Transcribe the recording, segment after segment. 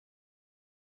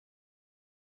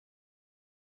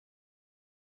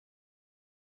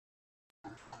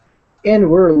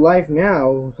And we're live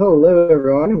now. Hello,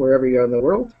 everyone, wherever you are in the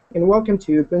world, and welcome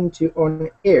to Ubuntu on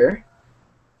Air.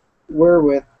 We're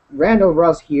with Randall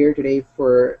Ross here today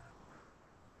for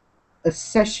a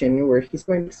session where he's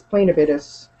going to explain a bit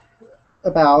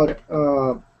about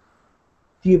the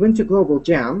Ubuntu Global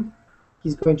Jam.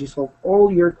 He's going to solve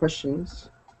all your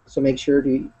questions, so make sure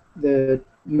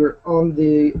you're on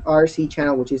the RC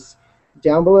channel, which is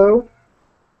down below,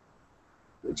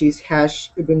 which is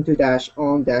hash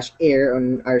ubuntu-on-air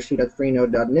on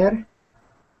rc.freenode.net.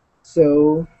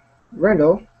 So,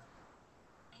 Randall,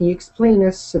 can you explain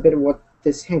us a bit what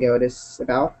this hangout is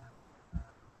about?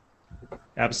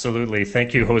 Absolutely.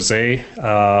 Thank you, Jose,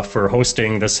 for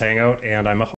hosting this hangout, and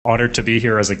I'm honored to be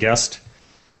here as a guest.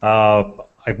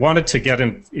 I wanted to get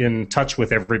in touch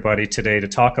with everybody today to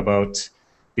talk about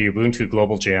the Ubuntu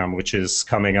Global Jam, which is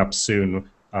coming up soon,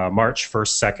 March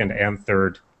 1st, 2nd, and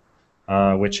 3rd,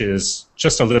 which is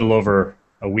just a little over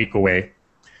a week away.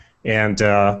 And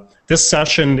this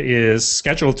session is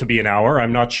scheduled to be an hour.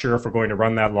 I'm not sure if we're going to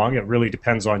run that long. It really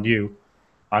depends on you.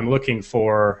 I'm looking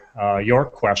for your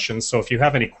questions. So if you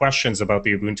have any questions about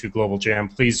the Ubuntu Global Jam,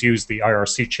 please use the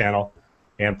IRC channel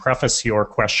and preface your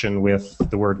question with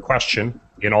the word question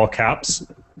in all caps.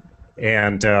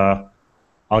 And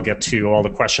I'll get to all the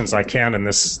questions I can in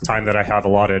this time that I have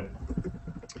allotted.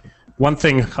 One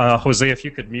thing, Jose, if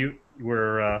you could mute,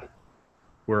 we're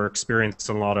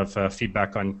experiencing a lot of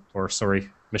feedback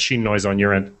machine noise on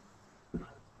your end.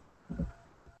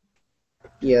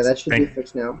 Yeah, that should be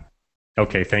fixed now.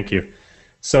 Okay, thank you.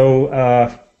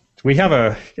 So we have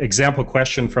an example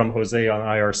question from Jose on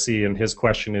IRC, and his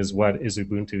question is, what is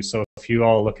Ubuntu? So if you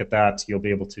all look at that, you'll be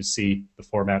able to see the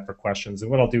format for questions. And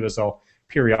what I'll do is I'll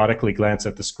periodically glance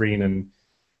at the screen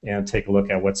and take a look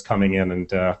at what's coming in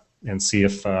and see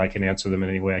if I can answer them in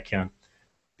any way I can.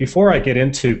 Before I get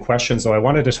into questions, though, I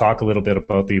wanted to talk a little bit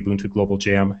about the Ubuntu Global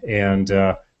Jam and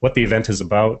what the event is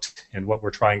about and what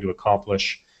we're trying to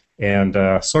accomplish, and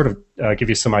give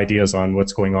you some ideas on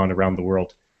what's going on around the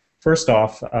world. First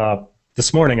off,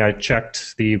 this morning I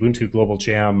checked the Ubuntu Global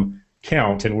Jam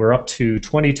count, and we're up to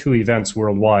 22 events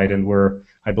worldwide, and we're,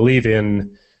 I believe,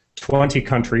 in 20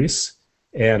 countries,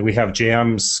 and we have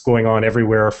jams going on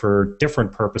everywhere for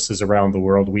different purposes around the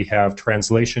world. We have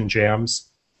translation jams,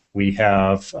 we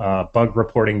have bug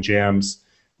reporting jams,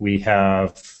 we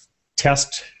have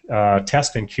test and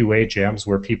QA jams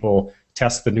where people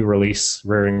test the new release,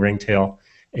 Rearing Ringtail,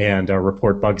 and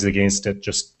report bugs against it,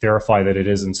 just verify that it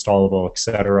is installable,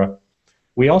 etc.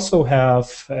 We also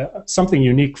have something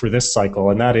unique for this cycle,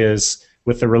 and that is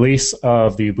with the release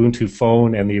of the Ubuntu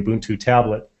phone and the Ubuntu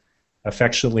tablet,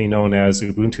 affectionately known as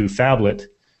Ubuntu Phablet,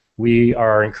 we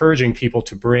are encouraging people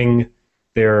to bring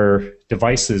their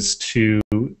devices to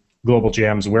global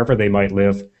jams wherever they might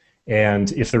live,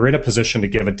 and if they're in a position to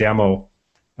give a demo,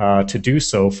 to do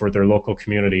so for their local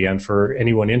community and for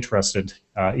anyone interested,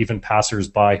 even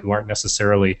passers-by who aren't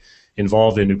necessarily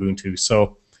involved in Ubuntu.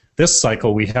 So this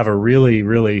cycle, we have a really,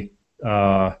 really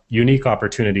unique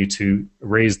opportunity to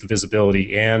raise the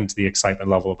visibility and the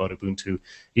excitement level about Ubuntu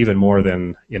even more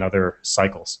than in other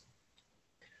cycles.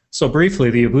 So briefly,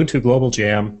 the Ubuntu Global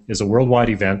Jam is a worldwide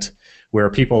event where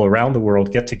people around the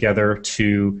world get together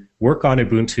to work on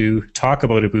Ubuntu, talk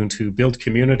about Ubuntu, build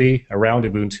community around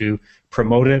Ubuntu,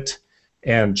 promote it,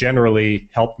 and generally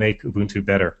help make Ubuntu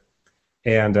better.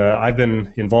 And I've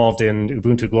been involved in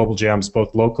Ubuntu Global Jams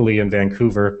both locally in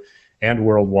Vancouver and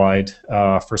worldwide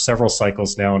for several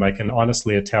cycles now, and I can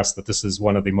honestly attest that this is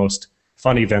one of the most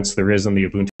fun events there is in the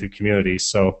Ubuntu community.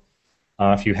 So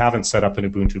if you haven't set up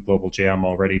an Ubuntu Global Jam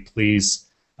already, please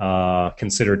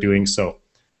consider doing so.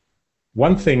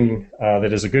 One thing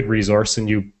that is a good resource, and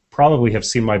you probably have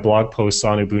seen my blog posts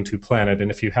on Ubuntu Planet,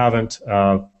 and if you haven't,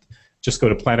 just go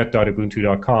to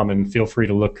planet.ubuntu.com and feel free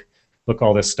to look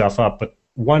all this stuff up. But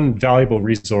one valuable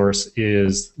resource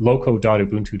is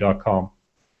loco.ubuntu.com.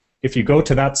 If you go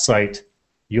to that site,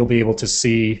 you'll be able to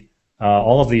see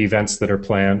all of the events that are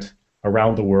planned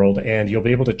around the world, and you'll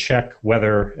be able to check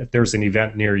whether there's an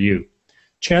event near you.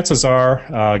 Chances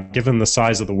are, given the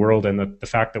size of the world and the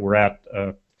fact that we're at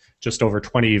just over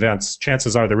 20 events,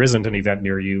 chances are there isn't an event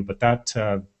near you, but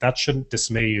that shouldn't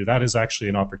dismay you. That is actually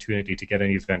an opportunity to get an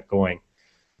event going.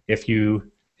 If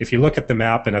you look at the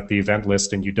map and at the event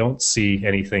list and you don't see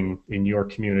anything in your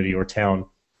community or town,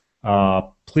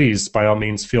 please, by all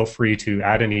means, feel free to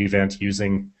add an event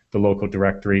using the local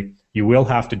directory. You will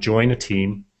have to join a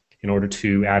team in order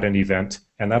to add an event,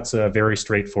 and that's a very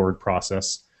straightforward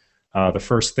process. The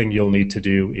first thing you'll need to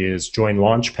do is join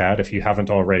Launchpad if you haven't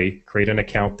already. Create an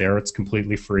account there. It's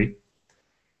completely free.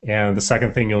 And the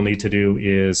second thing you'll need to do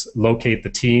is locate the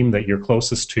team that you're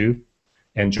closest to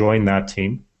and join that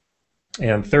team.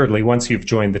 And thirdly, once you've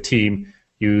joined the team,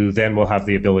 you then will have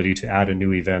the ability to add a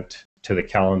new event to the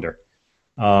calendar.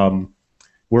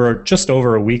 We're just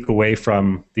over a week away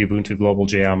from the Ubuntu Global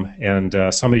Jam,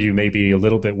 and some of you may be a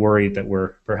little bit worried that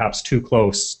we're perhaps too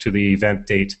close to the event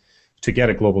date to get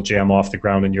a Global Jam off the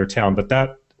ground in your town, but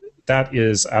that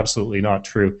is absolutely not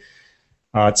true.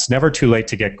 It's never too late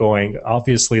to get going.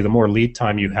 Obviously, the more lead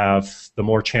time you have, the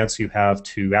more chance you have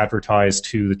to advertise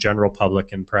to the general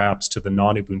public and perhaps to the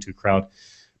non-Ubuntu crowd.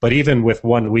 But even with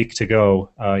 1 week to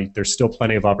go, there's still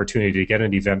plenty of opportunity to get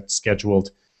an event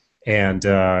scheduled and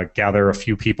gather a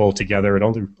few people together. It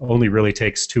only really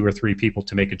takes 2 or 3 people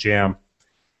to make a jam,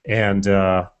 and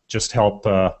just help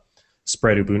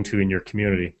spread Ubuntu in your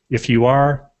community. If you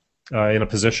are in a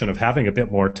position of having a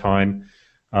bit more time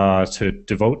to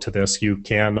devote to this, you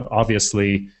can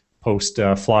obviously post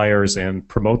flyers and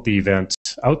promote the event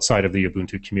outside of the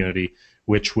Ubuntu community,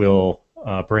 which will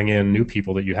bring in new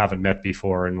people that you haven't met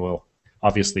before and will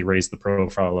obviously raise the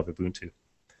profile of Ubuntu.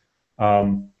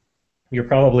 You're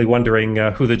probably wondering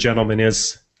who the gentleman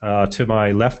is to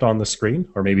my left on the screen,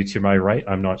 or maybe to my right,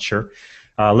 I'm not sure.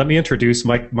 Let me introduce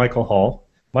Michael Hall.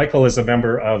 Michael is a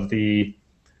member of the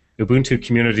Ubuntu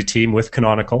community team with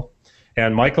Canonical,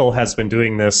 and Michael has been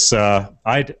doing this,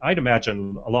 I'd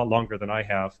imagine, a lot longer than I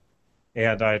have.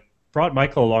 And I brought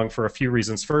Michael along for a few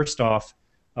reasons. First off,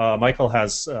 Michael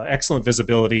has excellent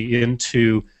visibility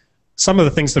into some of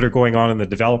the things that are going on in the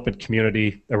development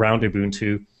community around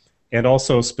Ubuntu, and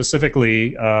also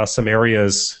specifically some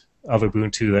areas of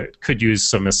Ubuntu that could use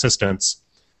some assistance.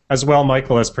 As well,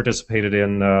 Michael has participated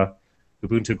in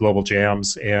Ubuntu Global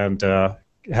Jams and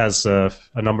has a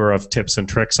number of tips and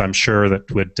tricks, I'm sure,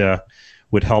 that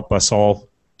would help us all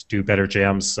to do better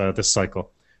jams this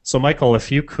cycle. So Michael,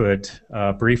 if you could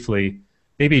briefly,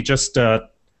 maybe just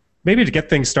maybe to get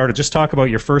things started, just talk about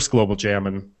your first Global Jam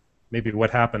and maybe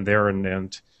what happened there,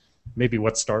 and maybe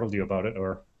what startled you about it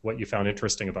or what you found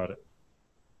interesting about it.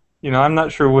 You know, I'm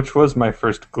not sure which was my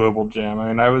first Global Jam. I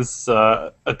mean, I was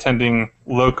attending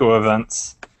Loco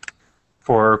events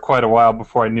for quite a while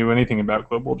before I knew anything about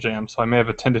Global Jam, so I may have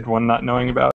attended one not knowing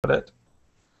about it.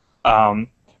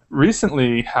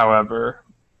 Recently, however,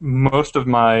 most of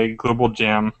my Global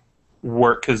Jam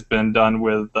work has been done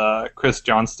with Chris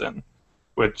Johnston,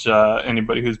 which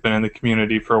anybody who's been in the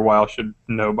community for a while should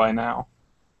know by now.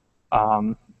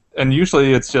 And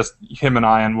usually it's just him and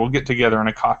I, and we'll get together in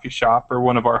a coffee shop or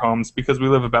one of our homes because we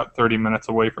live about 30 minutes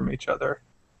away from each other.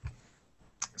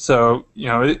 So, you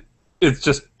know, it's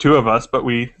just 2 of us, but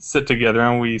we sit together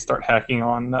and we start hacking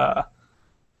on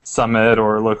Summit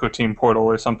or Loco Team Portal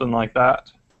or something like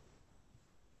that.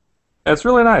 It's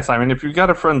really nice. I mean, if you've got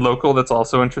a friend local that's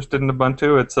also interested in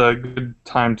Ubuntu, it's a good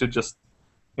time to just,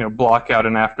 you know, block out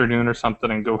an afternoon or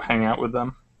something and go hang out with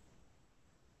them.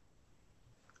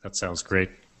 That sounds great.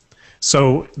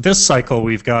 So this cycle,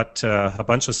 we've got a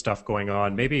bunch of stuff going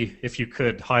on. Maybe if you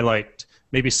could highlight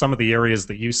maybe some of the areas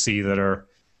that you see that are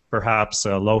perhaps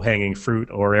low-hanging fruit,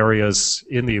 or areas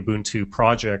in the Ubuntu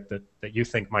project that you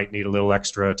think might need a little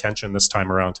extra attention this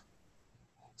time around.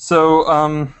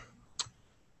 So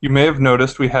you may have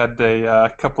noticed we had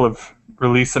a couple of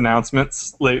release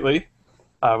announcements lately.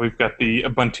 We've got the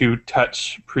Ubuntu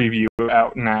Touch preview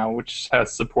out now, which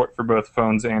has support for both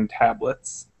phones and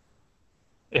tablets.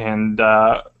 And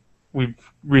we've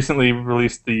recently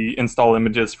released the install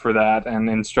images for that and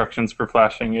instructions for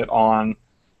flashing it on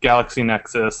Galaxy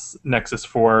Nexus, Nexus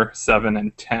 4, 7,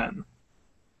 and 10.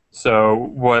 So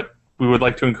what we would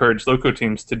like to encourage Loco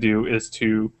teams to do is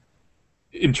to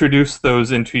introduce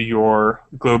those into your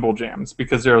global jams,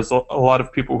 because there's a lot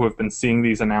of people who have been seeing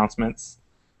these announcements.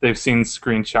 They've seen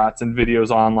screenshots and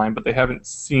videos online, but they haven't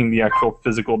seen the actual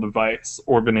physical device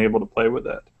or been able to play with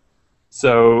it.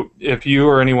 So if you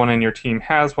or anyone in your team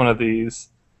has one of these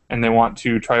and they want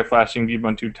to try flashing the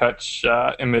Ubuntu Touch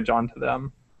image onto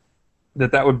them,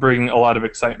 that would bring a lot of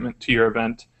excitement to your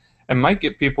event and might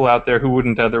get people out there who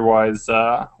wouldn't otherwise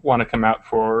want to come out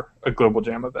for a Global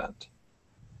Jam event.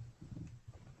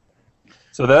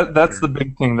 So that's the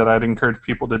big thing that I'd encourage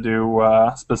people to do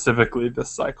specifically this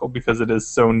cycle, because it is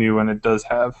so new and it does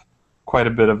have quite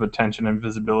a bit of attention and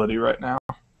visibility right now.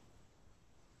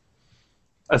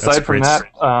 Aside from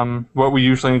that, what we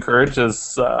usually encourage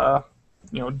is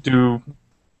do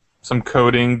some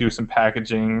coding, do some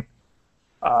packaging,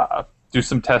 do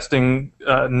some testing.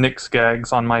 Nick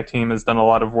Skaggs on my team has done a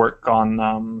lot of work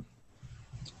on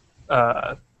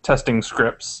testing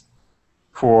scripts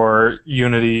for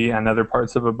Unity and other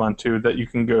parts of Ubuntu that you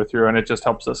can go through, and it just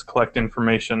helps us collect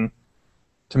information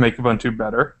to make Ubuntu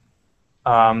better.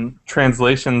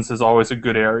 Translations is always a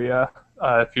good area.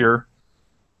 If you're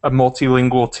a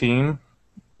multilingual team.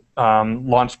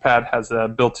 Launchpad has a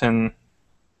built-in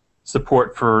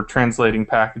support for translating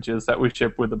packages that we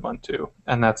ship with Ubuntu,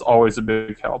 and that's always a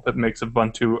big help. It makes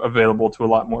Ubuntu available to a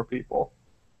lot more people.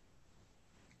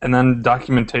 And then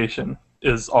documentation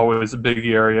is always a big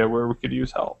area where we could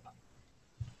use help.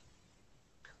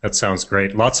 That sounds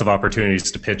great. Lots of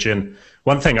opportunities to pitch in.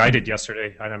 One thing I did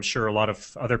yesterday, and I'm sure a lot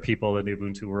of other people in the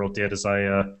Ubuntu world did, is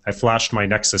I flashed my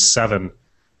Nexus 7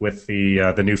 with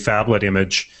the new phablet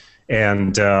image,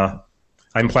 and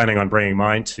I'm planning on bringing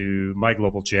mine to my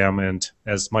global jam. And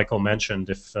as Michael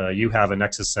mentioned, if you have a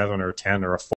Nexus 7 or a 10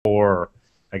 or a 4 or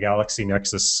a Galaxy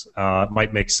Nexus, it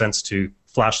might make sense to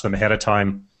flash them ahead of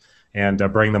time and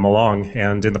bring them along.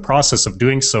 And in the process of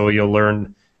doing so, you'll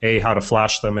learn A, how to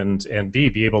flash them, and B,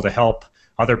 be able to help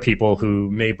other people who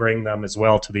may bring them as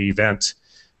well to the event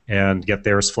and get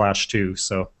theirs flashed too.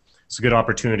 So it's a good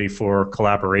opportunity for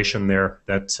collaboration there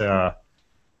that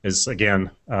is,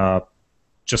 again,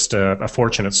 just a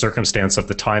fortunate circumstance of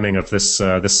the timing of this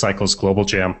cycle's Global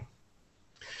Jam.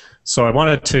 So I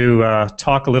wanted to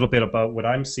talk a little bit about what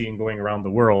I'm seeing going around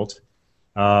the world.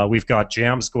 We've got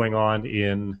jams going on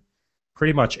in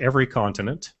pretty much every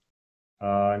continent.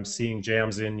 I'm seeing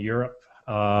jams in Europe.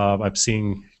 I'm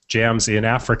seeing jams in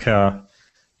Africa,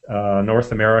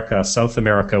 North America, South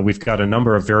America. We've got a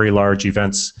number of very large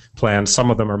events planned. Some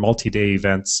of them are multi-day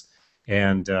events,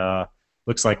 and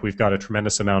looks like we've got a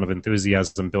tremendous amount of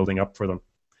enthusiasm building up for them.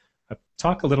 I'll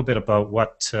talk a little bit about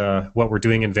what we're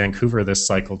doing in Vancouver this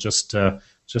cycle. Just to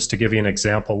give you an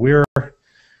example,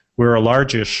 we're a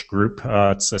largish group.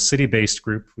 It's a city-based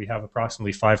group. We have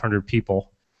approximately 500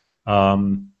 people.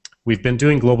 We've been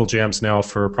doing global jams now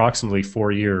for approximately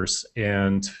 4 years,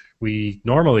 and we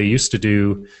normally used to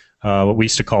do what we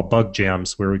used to call bug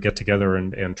jams, where we get together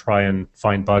and try and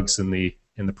find bugs in the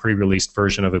pre-released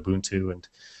version of Ubuntu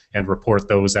and report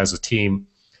those as a team.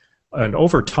 And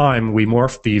over time, we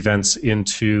morphed the events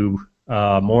into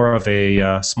more of a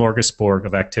smorgasbord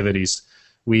of activities.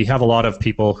 We have a lot of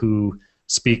people who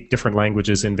speak different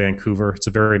languages in Vancouver. It's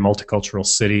a very multicultural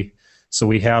city. So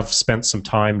we have spent some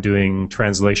time doing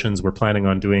translations. We're planning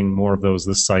on doing more of those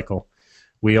this cycle.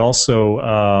 We also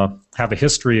have a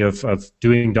history of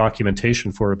doing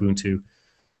documentation for Ubuntu.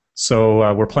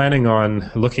 So we're planning on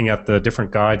looking at the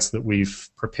different guides that we've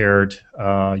prepared,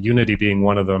 Unity being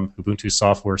one of them, Ubuntu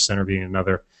Software Center being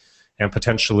another, and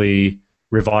potentially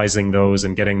revising those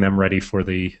and getting them ready for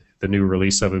the new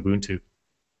release of Ubuntu.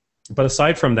 But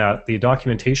aside from that, the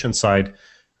documentation side,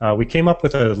 we came up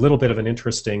with a little bit of an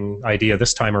interesting idea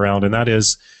this time around, and that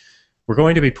is we're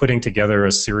going to be putting together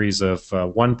a series of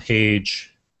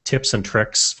one-page tips and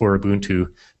tricks for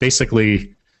Ubuntu.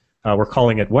 Basically, we're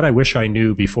calling it What I Wish I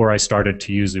Knew Before I Started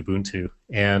to Use Ubuntu.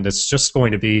 And it's just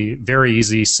going to be very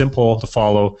easy, simple to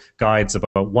follow guides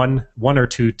about one or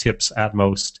two tips at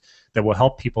most that will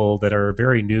help people that are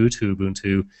very new to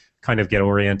Ubuntu kind of get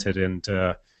oriented and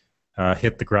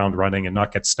hit the ground running and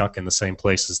not get stuck in the same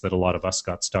places that a lot of us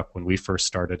got stuck when we first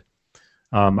started.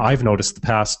 I've noticed the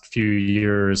past few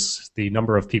years the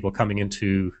number of people coming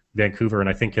into Vancouver, and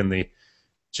I think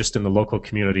just in the local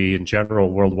community in general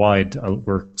worldwide,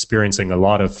 we're experiencing a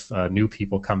lot of new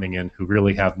people coming in who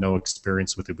really have no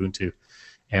experience with Ubuntu.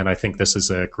 And I think this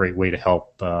is a great way to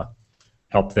help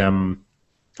them,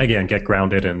 again, get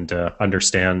grounded and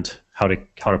understand how to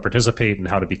participate and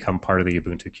how to become part of the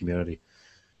Ubuntu community.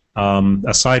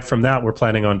 Aside from that, we're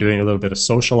planning on doing a little bit of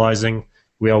socializing.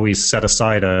 We always set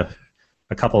aside a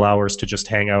couple hours to just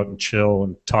hang out and chill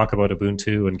and talk about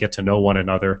Ubuntu and get to know one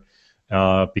another,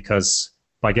 because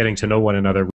by getting to know one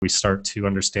another, we start to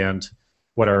understand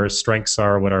what our strengths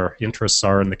are, what our interests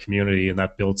are in the community, and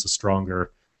that builds a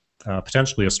stronger,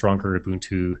 potentially a stronger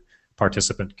Ubuntu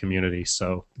participant community.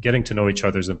 So getting to know each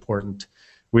other is important.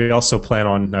 We also plan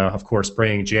on, of course,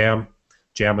 bringing Jam.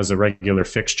 Jam is a regular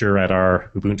fixture at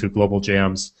our Ubuntu Global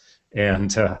Jams,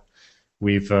 and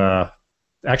we've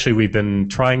been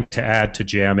trying to add to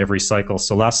Jam every cycle.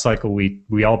 So last cycle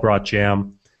we all brought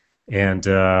Jam and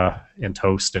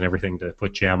Toast and everything to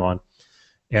put Jam on,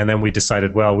 and then we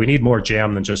decided, well, we need more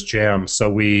Jam than just Jam,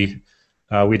 so we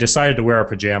decided to wear our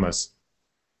pajamas.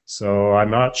 So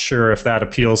I'm not sure if that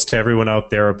appeals to everyone out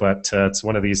there, but it's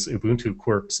one of these Ubuntu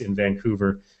quirks in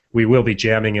Vancouver. We will be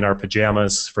jamming in our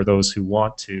pajamas for those who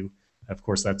want to. Of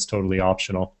course, that's totally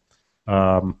optional.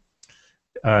 And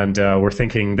we're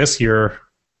thinking this year,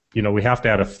 we have to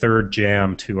add a third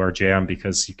jam to our jam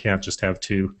because you can't just have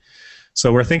two.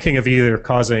 So we're thinking of either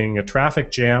causing a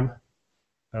traffic jam,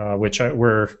 which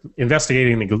we're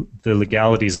investigating the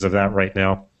legalities of that right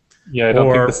now. Yeah, I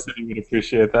don't think the city would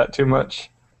appreciate that too much.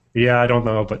 Yeah, I don't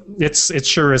know, but it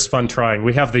sure is fun trying.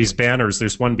 We have these banners.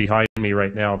 There's one behind me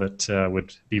right now that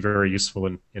would be very useful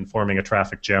in forming a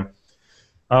traffic jam.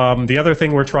 The other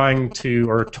thing we're trying to,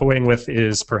 or toying with,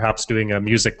 is perhaps doing a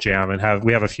music jam, and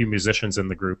we have a few musicians in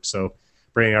the group, so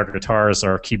bringing our guitars,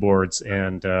 our keyboards,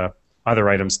 and other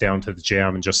items down to the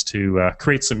jam, and just to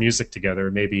create some music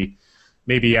together.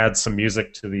 Maybe add some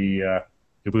music to the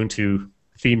Ubuntu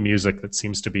theme music that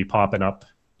seems to be popping up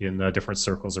in different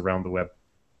circles around the web.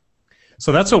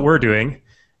 So that's what we're doing,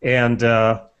 and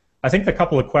I think a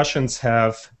couple of questions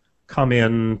have come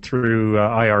in through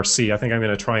IRC. I think I'm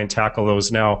going to try and tackle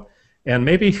those now. And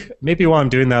maybe while I'm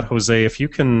doing that, Jose, if you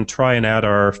can try and add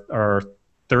our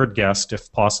third guest,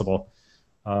 if possible.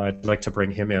 I'd like to bring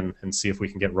him in and see if we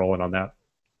can get rolling on that.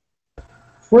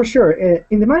 For sure.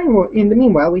 In the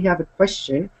meanwhile, we have a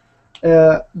question.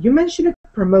 You mentioned a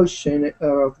promotion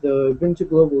of the Ubuntu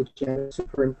Global Jam,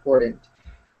 super important.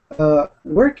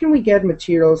 Where can we get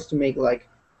materials to make like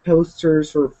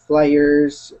posters or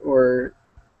flyers or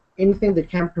anything that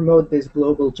can promote these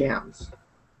global jams?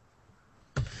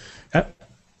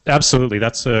 Absolutely,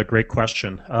 that's a great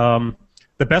question.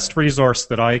 The best resource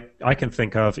that I can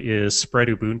think of is Spread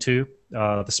Ubuntu.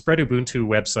 The Spread Ubuntu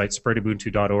website,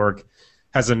 spreadubuntu.org,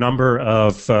 has a number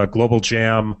of Global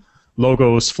Jam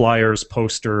logos, flyers,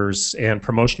 posters, and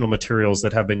promotional materials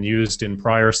that have been used in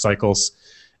prior cycles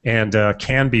and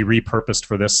can be repurposed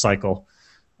for this cycle.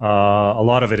 A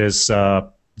lot of it is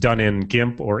done in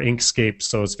GIMP or Inkscape,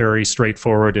 so it's very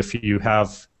straightforward. If you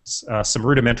have some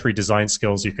rudimentary design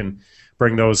skills, you can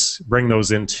bring those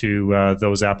into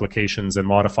those applications and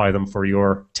modify them for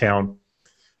your town.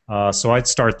 So I'd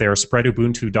start there,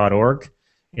 spreadubuntu.org,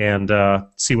 and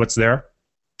see what's there.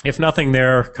 If nothing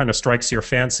there kind of strikes your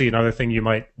fancy, another thing you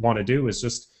might want to do is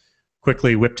just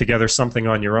quickly whip together something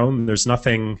on your own. There's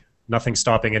nothing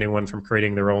stopping anyone from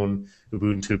creating their own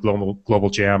Ubuntu Global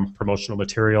Jam promotional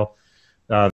material.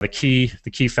 The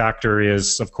key factor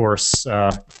is, of course,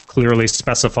 clearly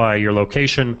specify your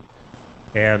location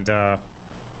and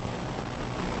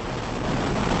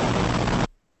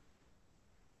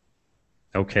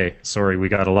okay, sorry, we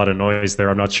got a lot of noise there.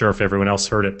 I'm not sure if everyone else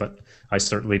heard it, but I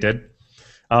certainly did.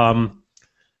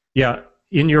 Yeah,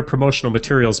 in your promotional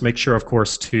materials, make sure, of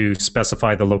course, to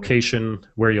specify the location,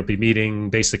 where you'll be meeting,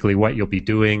 basically what you'll be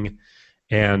doing,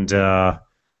 and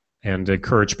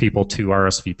encourage people to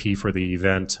RSVP for the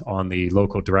event on the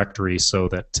local directory so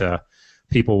that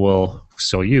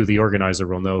you, the organizer,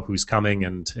 will know who's coming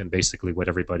and basically what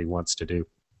everybody wants to do.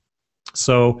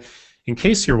 So in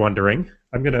case you're wondering,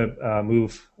 I'm going to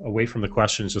move away from the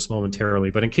questions just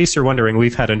momentarily, but in case you're wondering,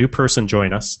 we've had a new person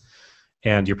join us,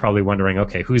 and you're probably wondering,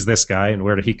 okay, who's this guy and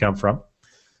where did he come from?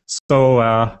 So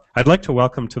I'd like to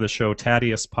welcome to the show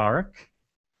Tadeusz Parek.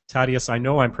 Tadeusz, I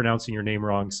know I'm pronouncing your name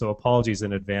wrong, so apologies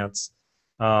in advance.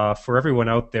 For everyone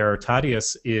out there,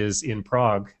 Tadeusz is in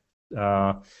Prague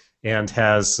and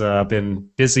has been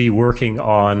busy working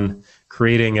on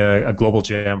creating a global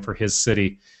jam for his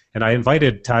city. And I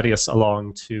invited Tadeusz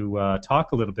along to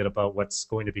talk a little bit about what's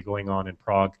going to be going on in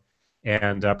Prague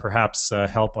and perhaps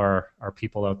help our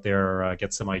people out there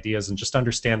get some ideas and just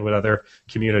understand what other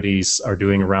communities are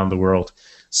doing around the world.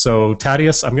 So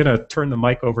Tadeusz, I'm going to turn the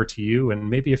mic over to you, and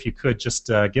maybe if you could just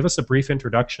give us a brief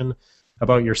introduction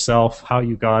about yourself, how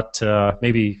you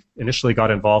maybe initially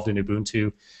got involved in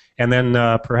Ubuntu, and then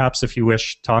perhaps if you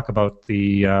wish, talk about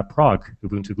the Prague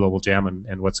Ubuntu Global Jam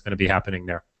and what's going to be happening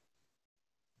there.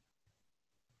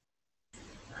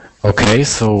 Okay,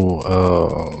 so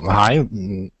hi.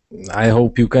 I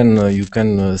hope you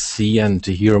can see and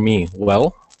hear me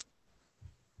well.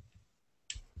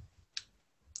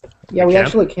 Yeah, we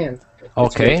actually can.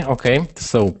 Okay, okay.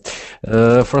 So,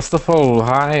 first of all,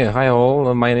 hi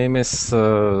all. My name is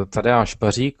Tadeusz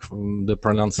Parek. The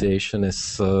pronunciation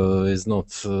is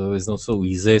not so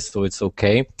easy, so it's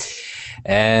okay.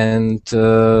 And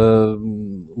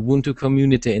Ubuntu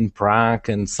community in Prague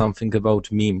and something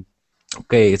about me.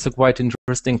 Okay, it's a quite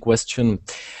interesting question.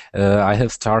 I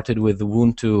have started with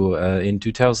Ubuntu in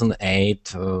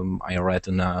 2008. I read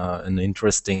an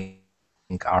interesting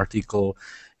article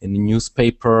in a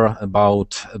newspaper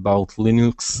about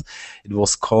Linux. It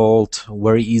was called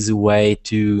 "Very Easy Way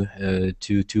to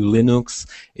Linux."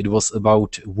 It was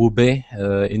about Wube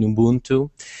in Ubuntu.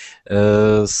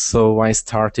 So I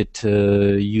started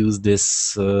to use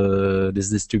this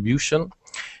distribution.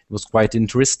 It was quite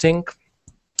interesting.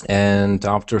 And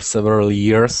after several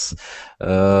years,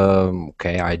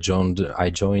 okay, I joined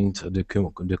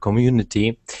the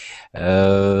community.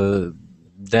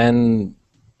 Then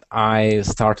I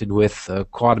started with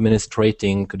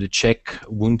co-administrating the Czech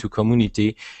Ubuntu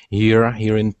community here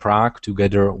in Prague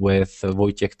together with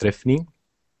Wojciech Trefny.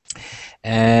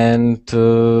 And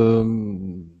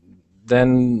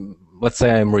then let's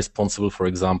say I'm responsible, for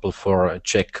example, for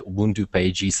Czech Ubuntu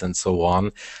pages and so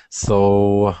on.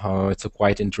 So it's a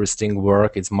quite interesting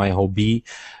work. It's my hobby.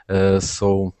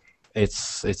 So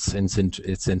it's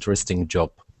interesting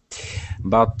job.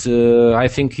 But I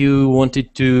think you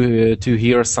wanted to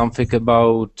hear something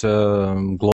about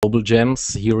Global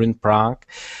Jams here in Prague.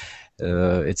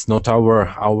 It's not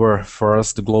our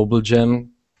first Global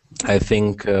Jam. I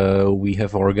think we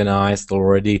have organized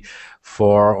already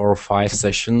 4 or 5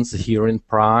 sessions here in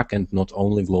Prague, and not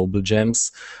only Global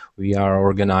Jams. We are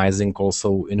organizing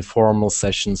also informal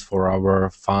sessions for our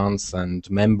fans and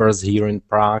members here in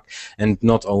Prague, and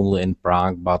not only in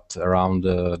Prague, but around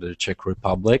the Czech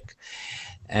Republic.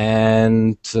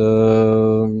 And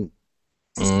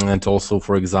also,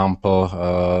 for example,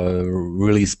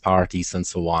 release parties and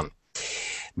so on.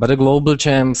 But the Global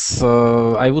Jams,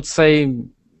 I would say,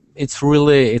 it's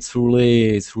really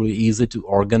easy to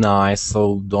organize.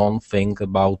 So don't think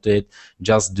about it.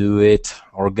 Just do it.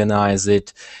 Organize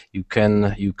it. You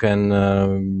can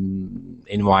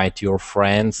invite your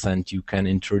friends, and you can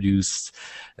introduce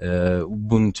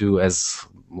Ubuntu as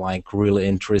like really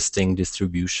interesting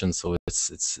distribution. So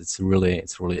it's really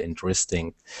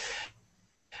interesting.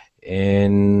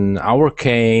 In our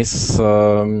case,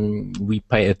 we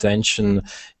pay attention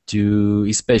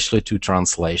especially to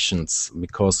translations,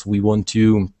 because we want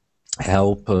to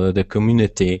help the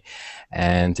community.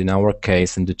 And in our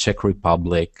case, in the Czech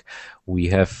Republic, we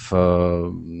have,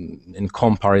 in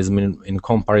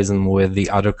comparison with the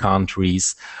other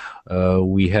countries,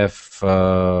 we have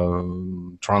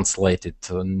translated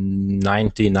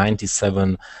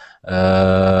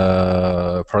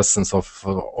 97% of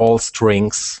all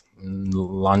strings in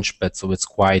Launchpad, so it's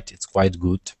quite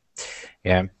good.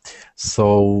 Yeah,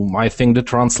 so I think the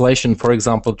translation, for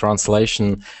example,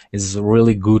 translation is a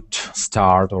really good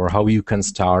start, or how you can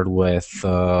start with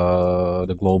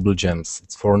the Global Jams.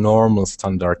 It's for normal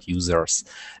standard users,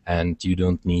 and you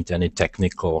don't need any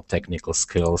technical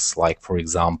skills, like, for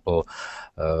example,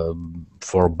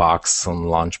 for bugs on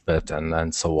Launchpad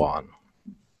and so on.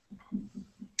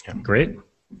 Yeah. Great.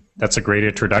 That's a great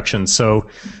introduction. So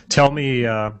tell me,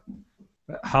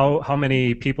 how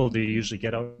many people do you usually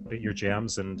get out at your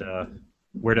jams, and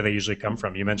where do they usually come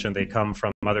from? You mentioned they come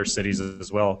from other cities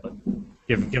as well, but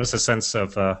give us a sense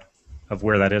of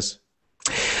where that is.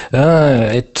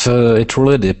 It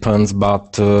really depends,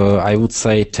 but I would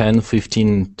say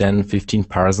 10-15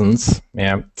 persons,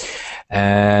 yeah,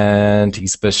 and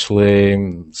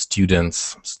especially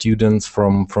students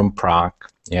from Prague,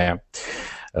 yeah.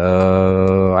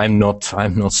 I'm not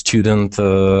student.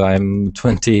 I'm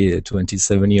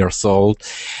 27 years old,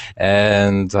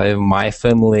 and I have my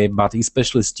family. But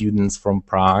especially students from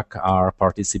Prague are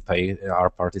participating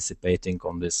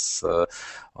on this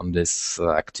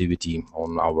activity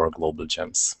on our Global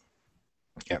Jams.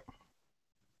 Yeah.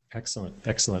 Excellent.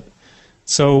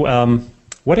 So,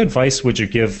 what advice would you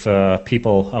give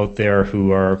people out there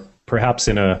who are perhaps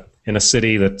in a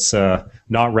city that's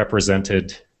not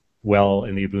represented well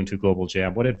in the Ubuntu Global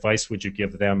Jam? What advice would you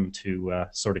give them to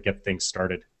sort of get things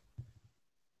started?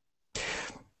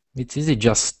 It's easy.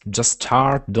 Just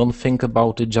start. Don't think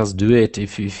about it. Just do it.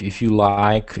 If you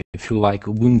like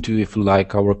Ubuntu, if you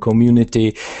like our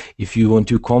community, if you want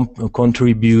to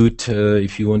contribute,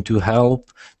 if you want to help,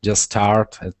 just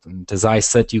start. And as I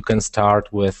said, you can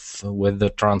start with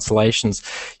the translations.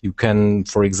 You can,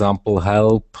 for example,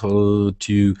 help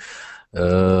to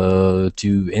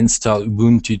install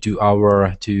Ubuntu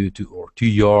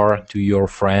to your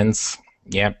friends.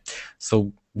 Yeah,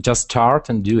 so just start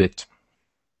and do it.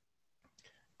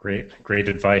 Great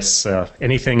advice.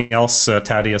 Anything else,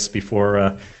 Tadeusz,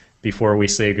 before we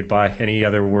say goodbye? Any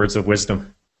other words of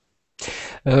wisdom?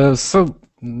 So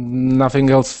nothing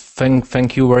else.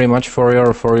 Thank you very much for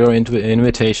your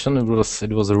invitation. It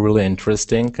was really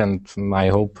interesting, and I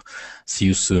hope see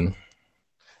you soon.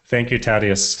 Thank you,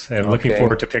 Tadeusz. I'm looking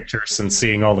forward to pictures and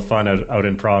seeing all the fun out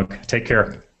in Prague. Take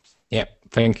care. Yeah,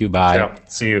 thank you. Bye. Yeah,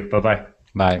 see you. Bye-bye.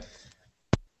 Bye.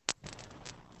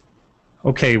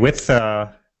 Okay, with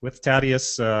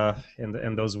Tadeusz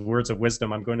and those words of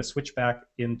wisdom, I'm going to switch back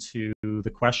into the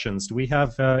questions. Do we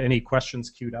have any questions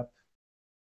queued up,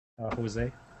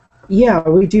 Jose? Yeah,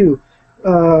 we do.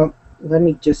 Let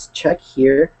me just check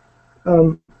here.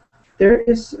 There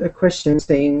is a question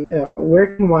saying,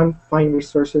 where can one find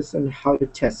resources on how to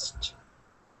test?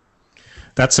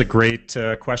 That's a great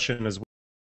question as well.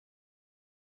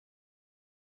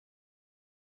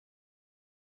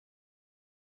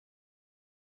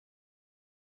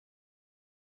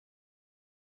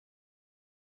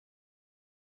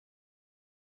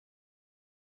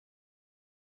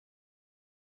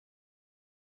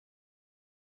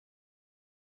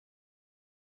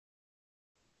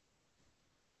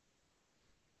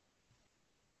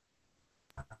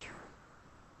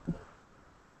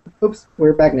 Oops,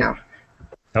 we're back now.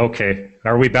 Okay.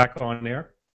 Are we back on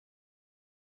air?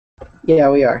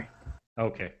 Yeah, we are.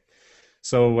 Okay.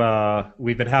 So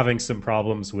we've been having some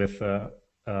problems with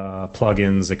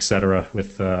plugins, etc.,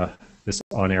 with this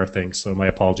on-air thing. So my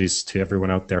apologies to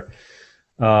everyone out there.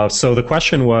 So the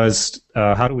question was,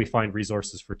 how do we find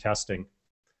resources for testing?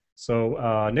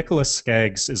 So Nicholas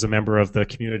Skaggs is a member of the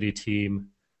community team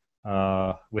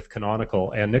with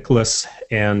Canonical, and Nicholas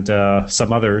and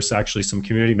some others, actually some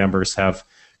community members, have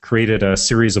created a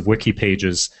series of wiki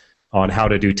pages on how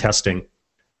to do testing.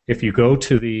 If you go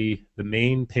to the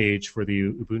main page for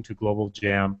the Ubuntu Global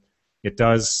Jam, it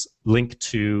does link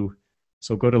to,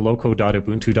 so go to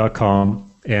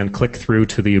loco.ubuntu.com and click through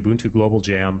to the Ubuntu Global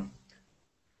Jam.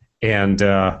 And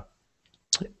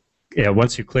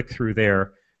once you click through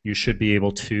there, you should be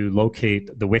able to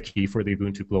locate the wiki for the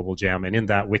Ubuntu Global Jam. And in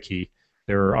that wiki,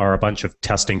 there are a bunch of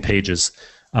testing pages.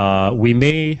 We're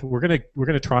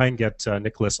gonna try and get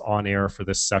Nicholas on air for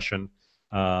this session,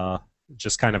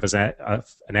 just kind of as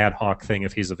an ad hoc thing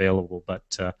if he's available.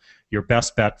 But your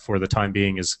best bet for the time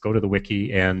being is go to the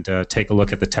wiki and take a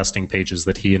look at the testing pages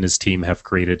that he and his team have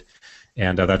created,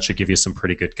 and that should give you some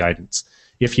pretty good guidance.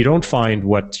 If you don't find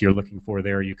what you're looking for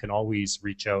there, you can always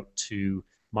reach out to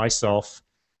myself.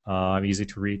 I'm easy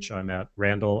to reach. I'm at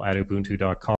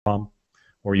randall@ubuntu.com,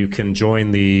 or you can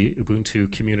join the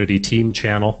Ubuntu community team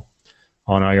channel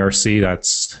on IRC.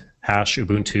 That's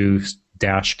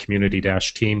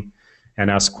 #ubuntu-community-team,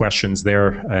 and ask questions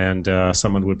there, and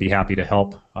someone would be happy to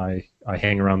help. I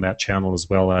hang around that channel as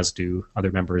well as do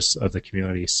other members of the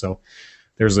community. So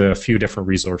there's a few different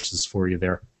resources for you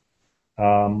there.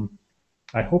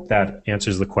 I hope that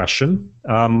answers the question.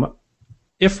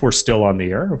 If we're still on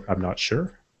the air, I'm not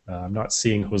sure. I'm not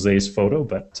seeing Jose's photo,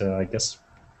 but I guess...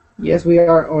 Yes, we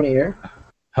are on air.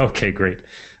 Okay, great.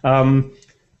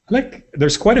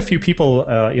 There's quite a few people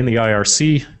in the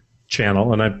IRC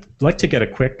channel, and I'd like to get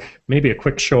maybe a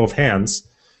quick show of hands,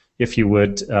 if you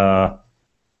would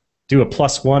do a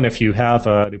 +1 if you have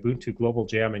an Ubuntu Global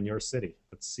Jam in your city.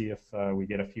 Let's see if we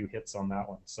get a few hits on that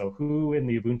one. So who in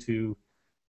the Ubuntu,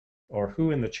 or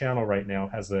who in the channel right now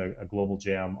has a Global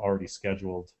Jam already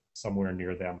scheduled somewhere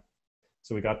near them?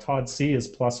 So we got Todd C as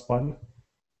 +1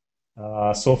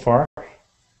 so far.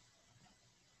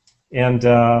 And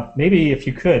maybe if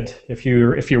you could, if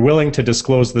you're willing to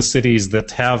disclose the cities that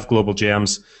have Global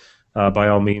Jams, by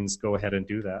all means, go ahead and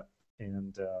do that,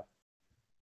 and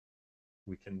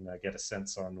we can get a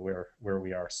sense on where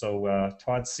we are. So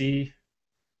Todd C,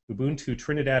 Ubuntu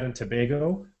Trinidad and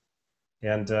Tobago,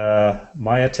 and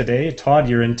Maya today. Todd,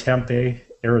 you're in Tempe,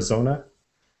 Arizona.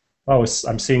 Oh,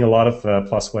 I'm seeing a lot of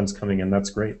 +1s coming in. That's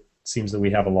great. Seems that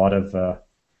we have a lot of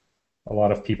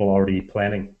people already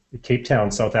planning. Cape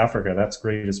Town, South Africa, that's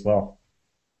great as well.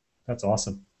 That's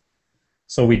awesome.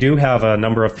 So we do have a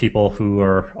number of people who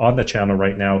are on the channel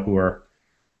right now who are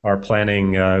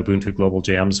planning Ubuntu Global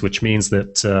Jams, which means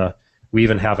that we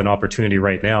even have an opportunity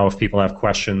right now, if people have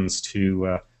questions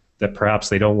that perhaps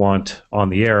they don't want on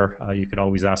the air, you can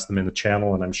always ask them in the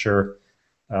channel, and I'm sure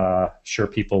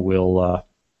people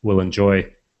will enjoy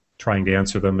trying to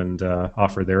answer them and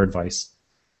offer their advice.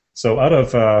 So out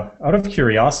of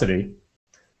curiosity,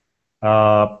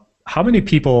 how many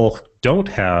people don't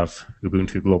have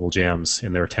Ubuntu Global Jams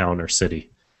in their town or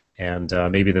city? And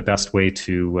maybe the best way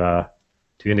to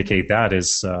indicate that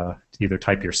is to either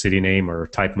type your city name or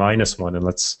type -1, and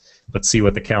let's see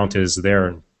what the count is there,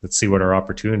 and let's see what our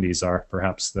opportunities are.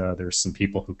 Perhaps there's some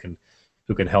people who can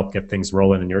help get things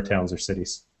rolling in your towns or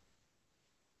cities.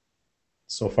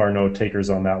 So far, no takers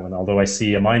on that one. Although I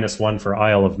see a -1 for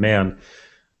Isle of Man.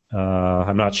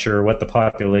 I'm not sure what the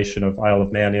population of Isle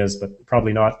of Man is, but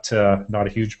probably not a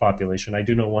huge population. I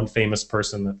do know one famous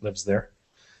person that lives there,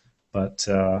 but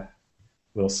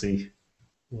we'll see.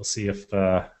 We'll see if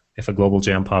a Global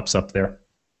Jam pops up there.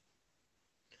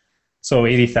 So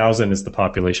 80,000 is the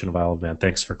population of Isle of Man.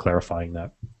 Thanks for clarifying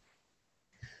that.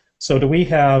 So do we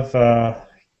have,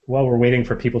 while we're waiting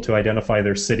for people to identify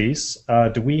their cities,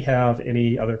 do we have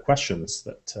any other questions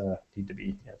that need to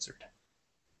be answered?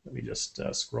 Let me just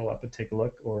scroll up and take a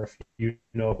look, or if you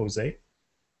know Jose.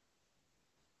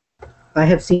 I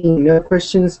have seen no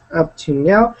questions up to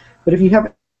now, but if you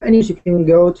have any, you can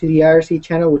go to the IRC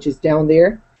channel, which is down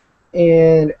there,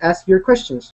 and ask your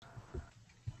questions.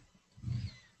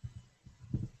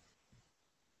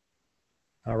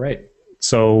 All right.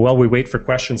 So while we wait for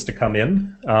questions to come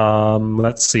in,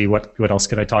 let's see, what else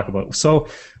can I talk about? So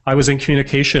I was in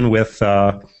communication with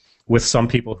some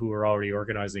people who are already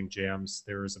organizing jams.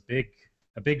 There's a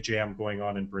big jam going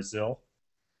on in Brazil,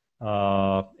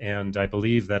 and I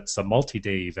believe that's a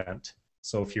multi-day event.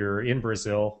 So if you're in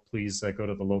Brazil, please go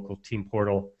to the local team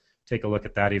portal, take a look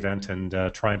at that event, and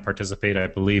try and participate. I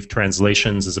believe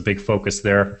translations is a big focus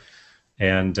there.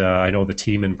 And I know the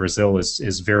team in Brazil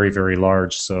is very, very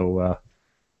large, so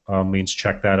means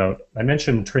check that out. I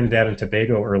mentioned Trinidad and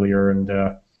Tobago earlier,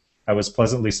 and I was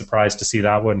pleasantly surprised to see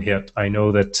that one hit. I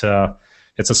know that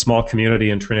it's a small community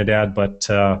in Trinidad, but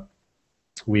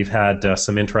we've had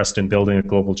some interest in building a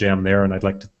global jam there, and I'd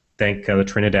like to thank the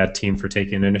Trinidad team for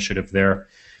taking an initiative there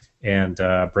and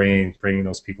bringing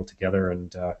those people together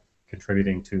and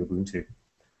contributing to Ubuntu.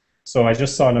 So I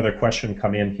just saw another question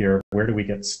come in here. Where do we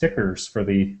get stickers for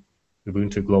the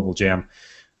Ubuntu Global Jam?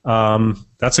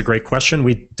 That's a great question.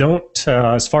 We don't,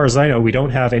 as far as I know, we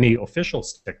don't have any official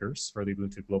stickers for the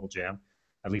Ubuntu Global Jam,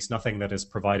 at least nothing that is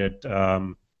provided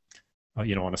on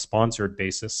a sponsored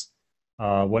basis.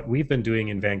 What we've been doing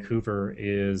in Vancouver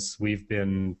is we've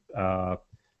been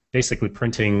basically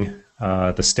printing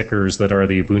the stickers that are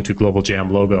the Ubuntu Global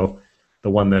Jam logo, the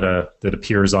one that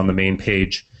appears on the main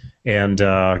page, and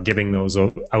giving those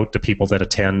out to people that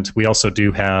attend. We also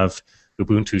do have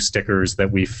Ubuntu stickers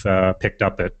that we've picked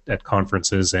up at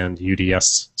conferences and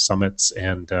UDS summits,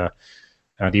 and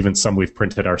even some we've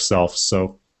printed ourselves.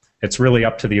 So it's really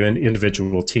up to the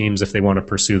individual teams if they want to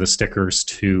pursue the stickers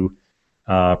to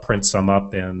print some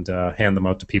up and hand them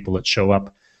out to people that show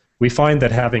up. We find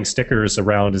that having stickers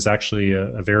around is actually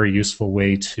a very useful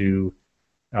way to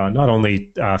not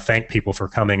only thank people for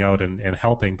coming out and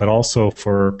helping, but also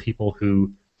for people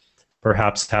who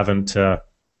perhaps haven't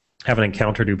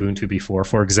encountered Ubuntu before.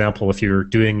 For example, if you're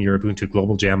doing your Ubuntu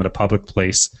Global Jam at a public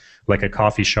place, like a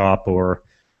coffee shop or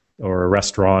a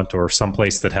restaurant or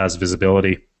someplace that has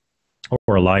visibility,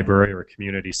 or a library or a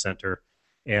community center,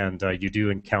 and you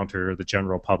do encounter the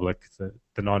general public,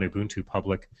 the non-Ubuntu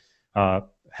public,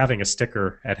 having a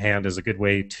sticker at hand is a good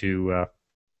way to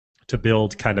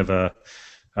build kind of a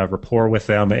rapport with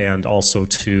them, and also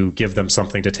to give them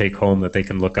something to take home that they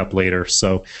can look up later.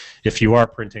 So if you are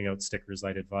printing out stickers,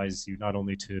 I'd advise you not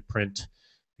only to print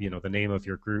the name of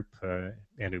your group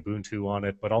and Ubuntu on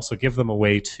it, but also give them a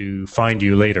way to find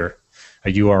you later, a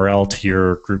URL to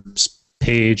your group's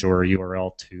page or a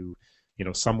URL to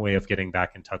some way of getting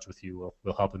back in touch with you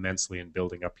will help immensely in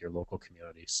building up your local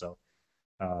community. So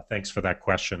thanks for that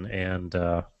question, and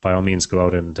by all means go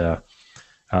out and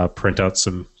print out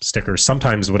some stickers.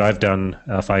 Sometimes what I've done,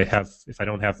 if I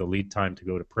don't have the lead time to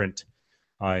go to print,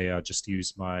 I just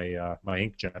use my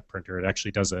inkjet printer. It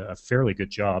actually does a fairly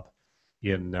good job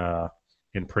in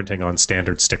printing on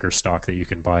standard sticker stock that you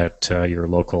can buy at your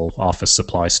local office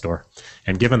supply store.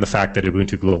 And given the fact that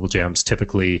Ubuntu Global Jams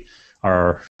typically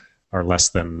are less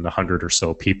than 100 or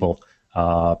so people,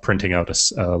 printing out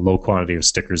a low quantity of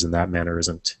stickers in that manner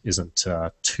isn't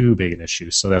too big an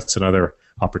issue. So that's another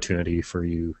opportunity for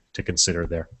you to consider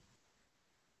there.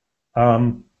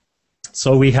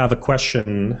 So we have a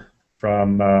question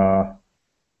from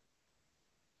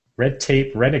Red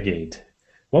Tape Renegade.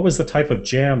 What was the type of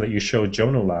jam that you showed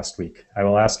Jono last week? I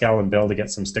will ask Alan Bell to get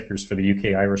some stickers for the UK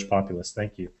Irish populace.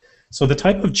 Thank you. So the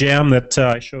type of jam that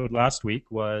I showed last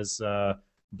week was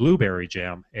blueberry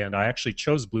jam, and I actually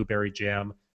chose blueberry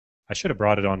jam. I should have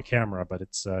brought it on camera, but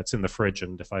it's in the fridge,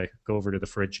 and if I go over to the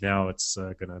fridge now, it's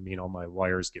going to mean all my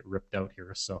wires get ripped out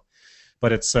here. So,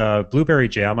 but it's blueberry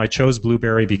jam. I chose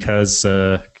blueberry because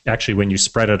actually when you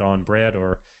spread it on bread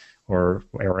or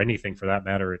anything for that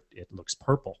matter, it looks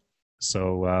purple.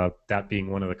 So that being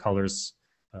one of the colors,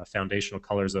 foundational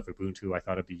colors of Ubuntu, I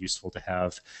thought it'd be useful to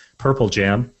have purple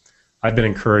jam. I've been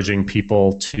encouraging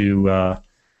people to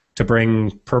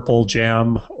bring purple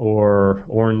jam or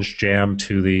orange jam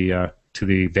to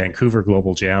the Vancouver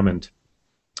Global Jam, and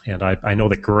I know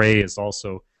that gray is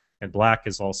also and black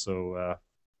is also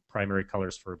primary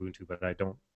colors for Ubuntu, but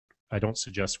I don't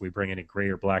suggest we bring any gray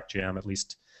or black jam. At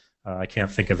least I can't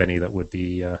think of any that would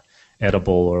be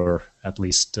edible or at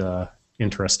least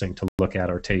interesting to look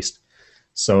at or taste.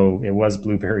 So it was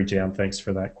blueberry jam. Thanks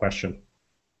for that question.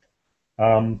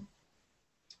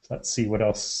 Let's see what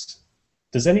else.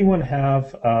 Does anyone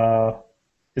have?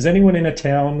 Is anyone in a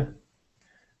town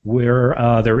where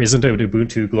there isn't an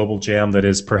Ubuntu Global Jam that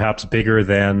is perhaps bigger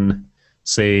than,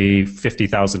 say,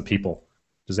 50,000 people?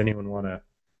 Does anyone want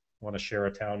to share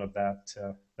a town of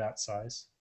that size?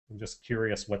 I'm just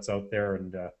curious what's out there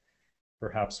and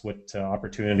perhaps what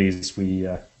opportunities we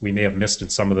may have missed in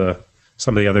some of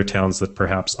the other towns that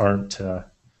perhaps aren't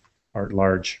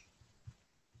large.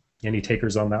 Any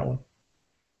takers on that one?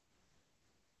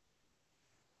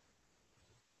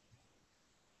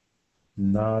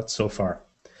 Not so far.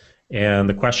 And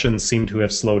the questions seem to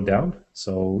have slowed down.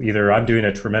 So either I'm doing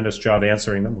a tremendous job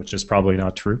answering them, which is probably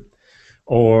not true,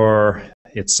 or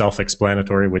it's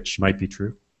self-explanatory, which might be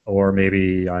true, or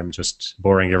maybe I'm just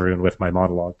boring everyone with my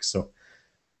monologue. So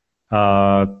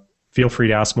feel free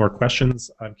to ask more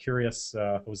questions. I'm curious,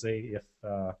 Jose,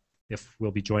 if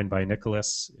we'll be joined by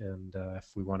Nicholas, and if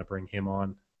we want to bring him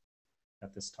on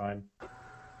at this time.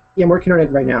 Yeah, I'm working on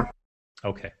it right now.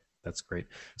 Okay, that's great.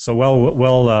 So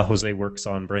while Jose works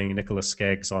on bringing Nicholas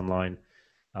Skaggs online,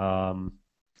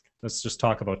 let's just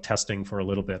talk about testing for a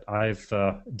little bit. I've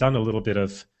done a little bit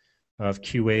of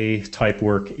QA type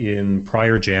work in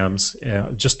prior jams,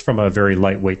 just from a very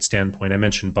lightweight standpoint. I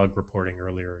mentioned bug reporting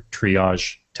earlier,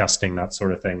 triage, testing, that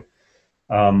sort of thing.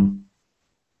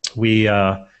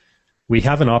 We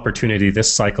have an opportunity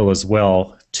this cycle as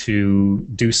well to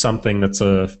do something that's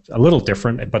a little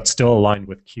different, but still aligned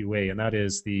with QA, and that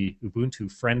is the Ubuntu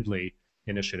Friendly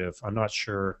initiative. I'm not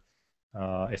sure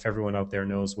if everyone out there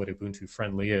knows what Ubuntu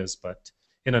Friendly is, but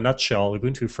in a nutshell,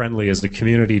 Ubuntu Friendly is a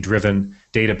community-driven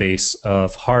database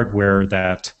of hardware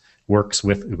that works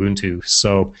with Ubuntu.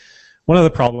 So one of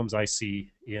the problems I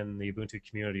see in the Ubuntu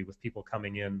community with people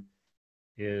coming in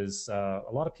is a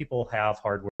lot of people have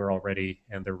hardware already,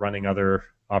 and they're running other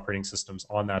operating systems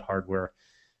on that hardware,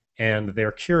 and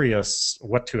they're curious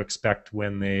what to expect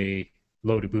when they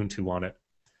load Ubuntu on it.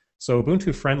 So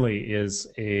Ubuntu Friendly is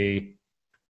a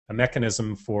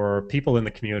mechanism for people in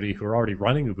the community who are already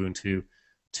running Ubuntu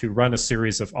to run a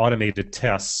series of automated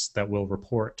tests that will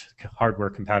report hardware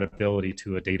compatibility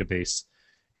to a database.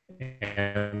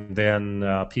 And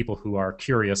then people who are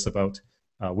curious about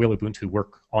will Ubuntu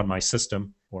work on my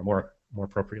system, or more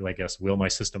appropriately, I guess, will my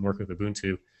system work with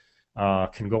Ubuntu,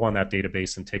 can go on that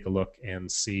database and take a look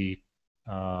and see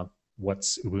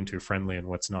what's Ubuntu friendly and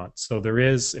what's not. So there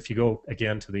is, if you go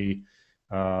again to the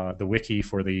wiki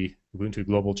for the Ubuntu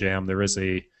Global Jam, there is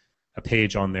a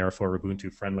page on there for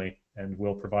Ubuntu friendly, and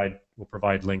we'll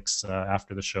provide links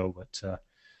after the show, but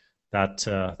that's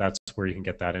where you can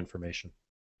get that information.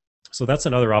 So that's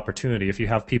another opportunity. If you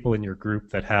have people in your group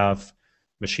that have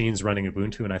machines running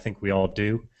Ubuntu, and I think we all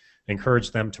do,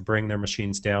 encourage them to bring their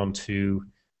machines down to,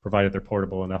 provided they're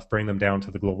portable enough, bring them down to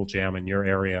the Global Jam in your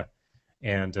area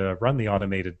and run the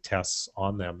automated tests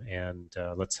on them, and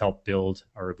let's help build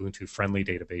our Ubuntu friendly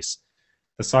database.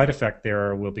 The side effect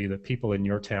there will be that people in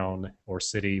your town or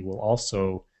city will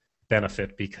also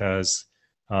benefit, because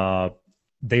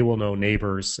they will know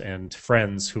neighbors and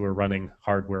friends who are running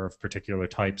hardware of particular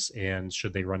types, and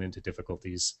should they run into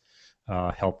difficulties,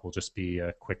 help will just be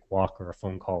a quick walk or a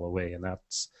phone call away, and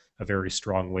that's a very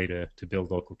strong way to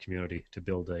build local community, to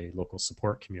build a local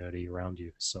support community around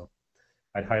you. So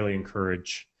I'd highly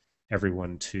encourage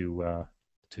everyone to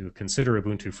consider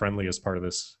Ubuntu friendly as part of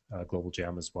this Global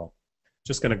Jam as well.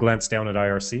 Just going to glance down at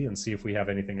IRC and see if we have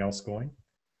anything else going.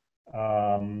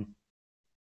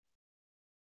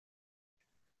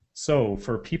 So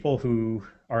for people who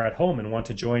are at home and want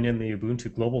to join in the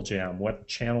Ubuntu Global Jam, what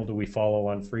channel do we follow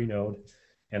on Freenode,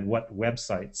 and what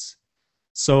websites?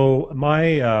 So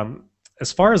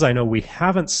as far as I know, we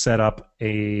haven't set up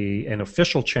an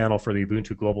official channel for the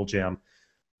Ubuntu Global Jam.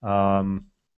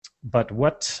 But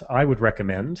what I would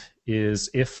recommend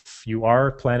is, if you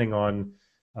are planning on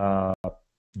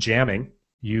jamming,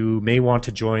 you may want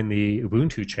to join the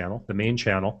Ubuntu channel, the main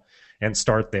channel, and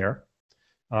start there.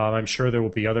 I'm sure there will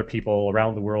be other people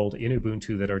around the world in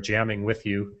Ubuntu that are jamming with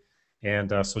you,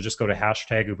 and so just go to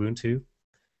 #Ubuntu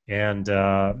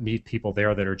and meet people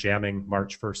there that are jamming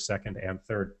March 1st, 2nd, and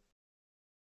 3rd.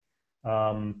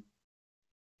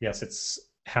 Yes, it's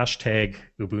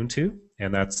 #Ubuntu,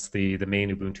 and that's the main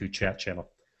Ubuntu chat channel.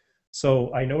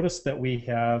 So I noticed that we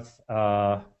have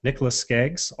Nicholas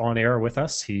Skaggs on air with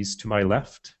us. He's to my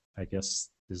left, I guess.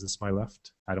 Is this my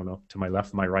left? I don't know. To my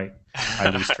left, my right. I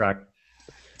lose track.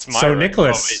 It's my so right.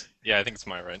 Nicholas. Oh, wait. Yeah, I think it's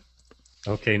my right.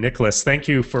 Okay, Nicholas, thank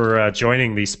you for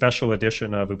joining the special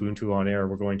edition of Ubuntu On Air.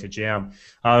 We're going to jam.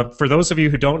 For those of you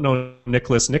who don't know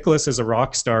Nicholas, Nicholas is a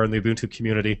rock star in the Ubuntu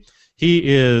community. He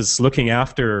is looking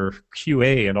after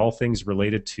QA and all things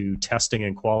related to testing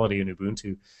and quality in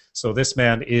Ubuntu. So this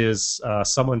man is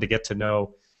someone to get to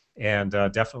know, and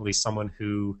definitely someone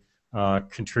who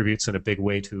contributes in a big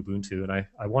way to Ubuntu. And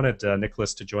I wanted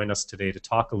Nicholas to join us today to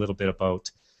talk a little bit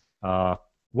about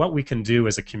what we can do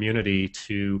as a community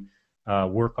to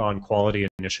work on quality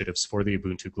initiatives for the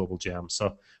Ubuntu Global Jam.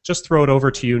 So just throw it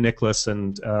over to you, Nicholas,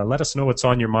 and let us know what's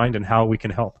on your mind and how we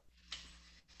can help.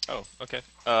 Oh, okay.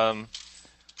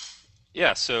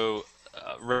 Yeah, so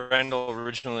Randall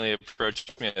originally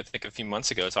approached me, I think, a few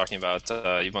months ago talking about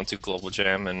Ubuntu Global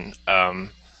Jam, and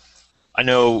I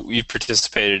know you've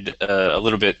participated a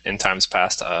little bit in times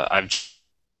past.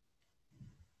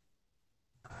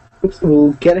 Oops,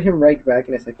 we'll get him right back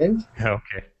in a second.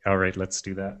 Okay, all right, let's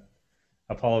do that.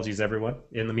 apologies, everyone.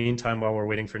 In the meantime, while we're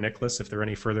waiting for Nicholas, if there are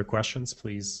any further questions,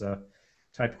 please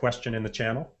type question in the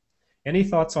channel. Any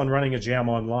thoughts on running a jam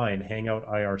online, Hangout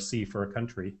IRC for a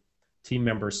country? Team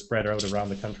members spread out around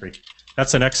the country.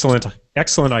 That's an excellent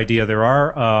idea. There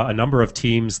are a number of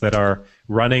teams that are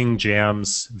running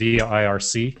jams via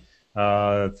IRC.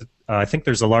 I think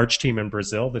there's a large team in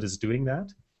Brazil that is doing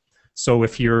that. So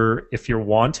if you're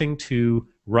wanting to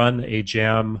run a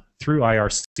jam through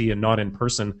IRC and not in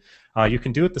person, you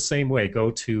can do it the same way.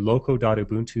 Go to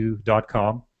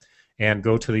loco.ubuntu.com and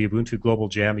go to the Ubuntu Global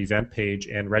Jam event page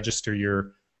and register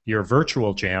your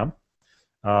virtual jam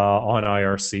on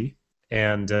IRC.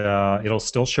 And it'll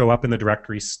still show up in the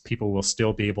directories. People will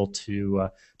still be able to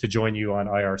join you on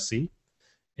IRC,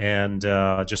 and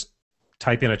just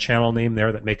type in a channel name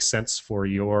there that makes sense for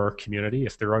your community.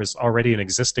 If there is already an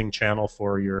existing channel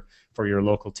for your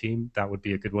local team, that would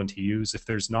be a good one to use. If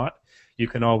there's not, you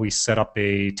can always set up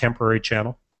a temporary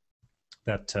channel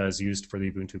that is used for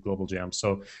the Ubuntu Global Jam.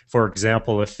 So, for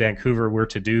example, if Vancouver were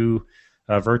to do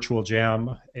a virtual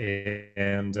jam,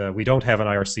 and we don't have an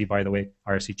IRC, by the way,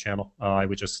 IRC channel, I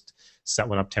would just set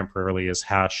one up temporarily as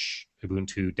hash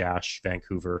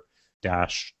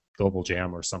Ubuntu-Vancouver-Global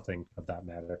Jam or something of that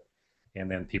matter, and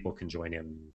then people can join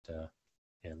in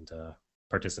and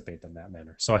participate in that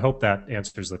manner. So I hope that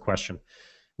answers the question.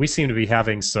 We seem to be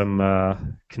having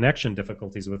some connection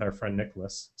difficulties with our friend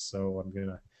Nicholas, so I'm going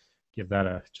to give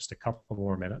that just a couple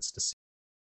more minutes to see.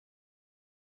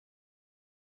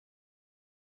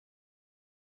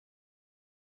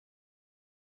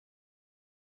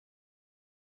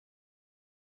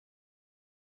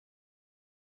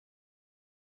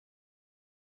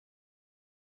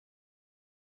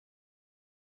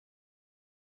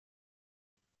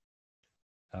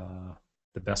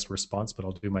 The best response, but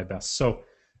I'll do my best. So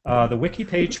the wiki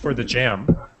page for the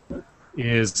jam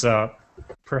is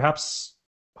perhaps,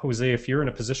 Jose, if you're in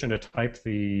a position to type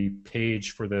the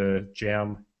page for the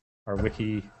jam, our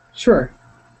wiki Sure.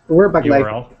 We're back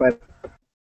URL. live, but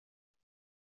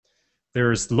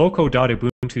There's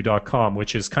loco.ubuntu.com,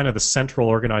 which is kind of the central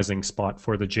organizing spot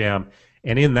for the jam.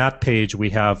 And in that page, we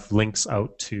have links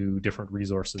out to different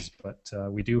resources. But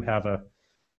we do have a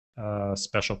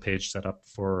special page set up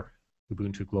for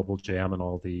Ubuntu Global Jam and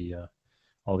all the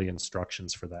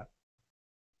instructions for that.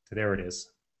 So there it is,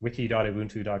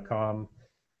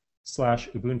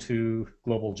 wiki.ubuntu.com/Ubuntu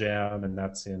Global Jam, and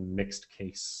that's in mixed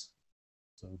case.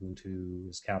 So Ubuntu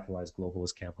is capitalized, Global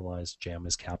is capitalized, Jam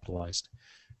is capitalized,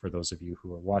 for those of you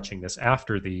who are watching this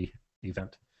after the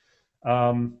event.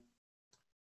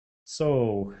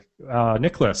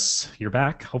 Nicholas, you're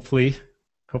back, hopefully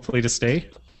to stay.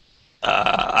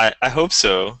 I hope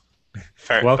so.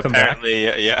 Welcome apparently,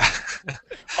 back. Yeah.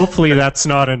 Hopefully that's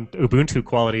not an Ubuntu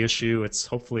quality issue. It's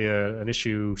hopefully an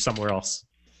issue somewhere else.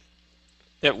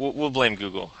 Yeah, we'll blame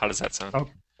Google. How does that sound? Oh,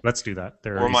 let's do that.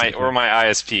 Or my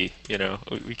ISP. You know,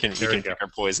 we can pick our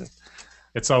poison.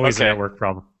 It's always a network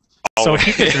problem.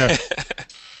 Always. So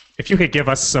if you could give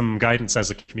us some guidance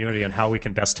as a community on how we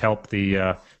can best help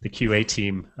the QA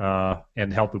team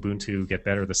and help Ubuntu get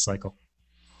better this cycle.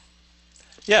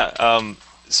 Yeah.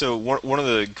 So one of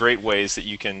the great ways that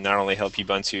you can not only help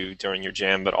Ubuntu during your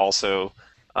jam, but also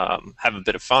have a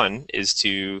bit of fun is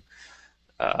to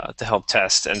help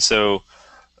test. And so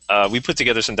we put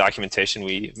together some documentation.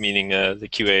 Meaning the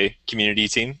QA community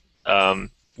team,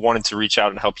 wanted to reach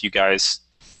out and help you guys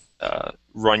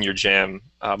run your jam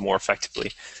more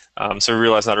effectively. So we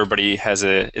realize not everybody is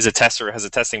a tester, has a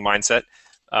testing mindset.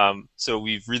 So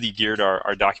we've really geared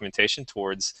our documentation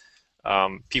towards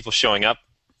people showing up,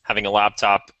 having a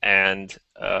laptop and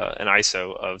an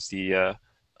ISO of the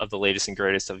latest and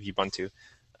greatest of Ubuntu,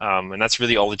 and that's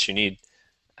really all that you need.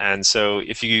 And so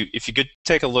if you could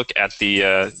take a look at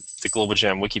the Global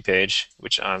Jam wiki page,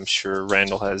 which I'm sure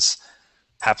Randall has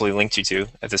happily linked you to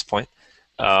at this point,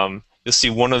 you'll see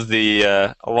one of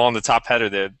the along the top header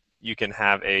there. You can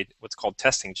have what's called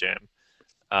testing jam.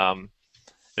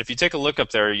 If you take a look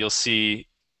up there, you'll see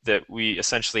that we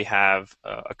essentially have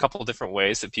a couple of different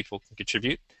ways that people can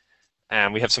contribute.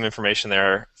 And we have some information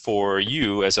there for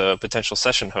you as a potential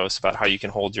session host about how you can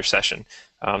hold your session.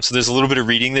 So there's a little bit of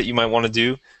reading that you might want to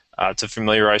do to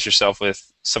familiarize yourself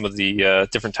with some of the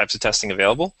different types of testing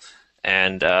available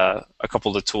and a couple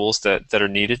of the tools that are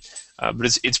needed.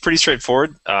 But it's pretty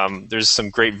straightforward. There's some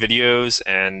great videos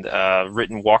and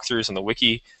written walkthroughs on the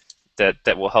wiki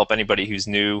that will help anybody who's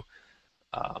new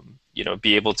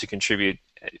be able to contribute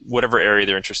whatever area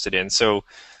they're interested in. So,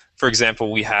 for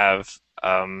example, we've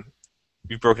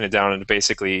broken it down into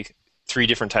basically 3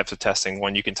 different types of testing.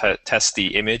 One, you can test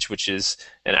the image, which is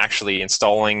actually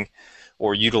installing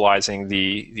or utilizing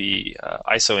the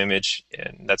ISO image,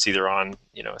 and that's either on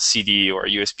a CD or a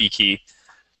USB key.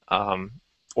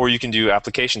 Or you can do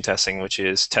application testing, which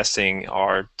is testing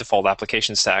our default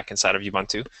application stack inside of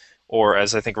Ubuntu, or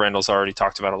as I think Randall's already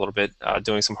talked about a little bit,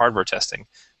 doing some hardware testing.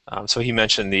 So he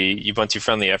mentioned the Ubuntu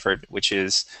Friendly effort, which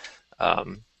is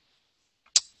an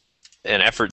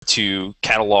effort to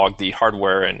catalog the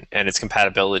hardware and its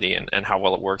compatibility and how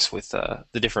well it works with the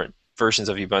different versions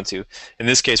of Ubuntu. In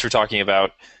this case, we're talking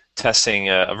about testing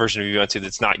a version of Ubuntu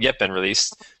that's not yet been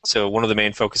released. So one of the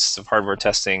main focuses of hardware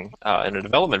testing in a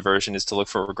development version is to look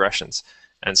for regressions.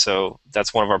 And so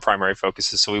that's one of our primary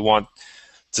focuses. So we want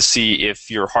to see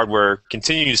if your hardware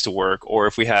continues to work, or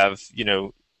if we have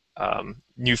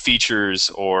new features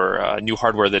or new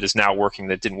hardware that is now working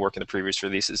that didn't work in the previous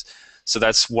releases. So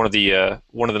that's one of the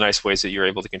nice ways that you're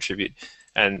able to contribute.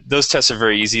 And those tests are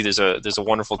very easy. There's a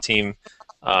wonderful team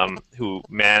who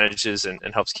manages and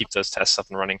helps keep those tests up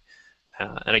and running.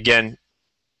 And again,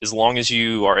 as long as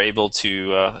you are able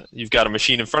to, you've got a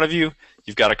machine in front of you,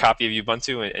 you've got a copy of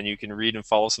Ubuntu, and you can read and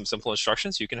follow some simple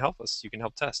instructions, you can help us. You can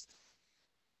help test.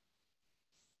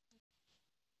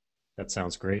 That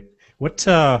sounds great.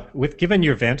 Given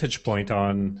your vantage point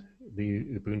on the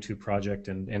Ubuntu project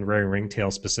and Raring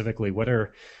Ringtail specifically, what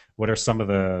are some of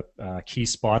the key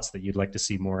spots that you'd like to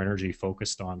see more energy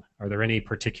focused on? Are there any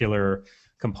particular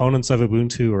components of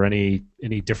Ubuntu or any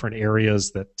different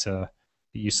areas that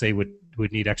you say would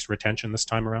need extra attention this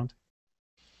time around?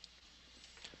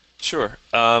 Sure.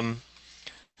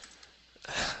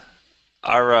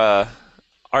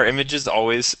 Our images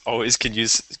always can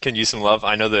use some love.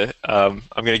 I know that I'm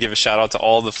going to give a shout out to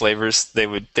all the flavors. They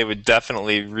would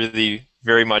definitely really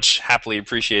very much happily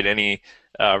appreciate any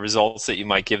results that you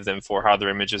might give them for how their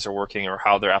images are working or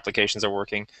how their applications are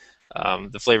working.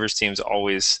 The flavors teams are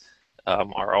always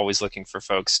looking for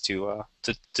folks to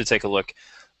take a look.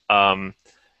 I'd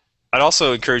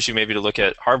also encourage you maybe to look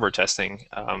at hardware testing.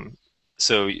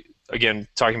 So again,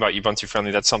 talking about Ubuntu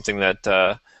Friendly, that's something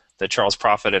that Charles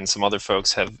Prophet and some other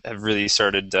folks have really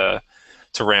started to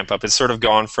ramp up. It's sort of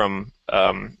gone from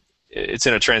it's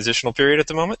in a transitional period at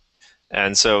the moment,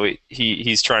 and so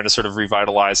he's trying to sort of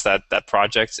revitalize that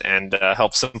project and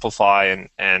help simplify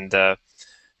and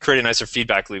create a nicer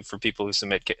feedback loop for people who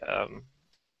submit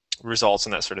results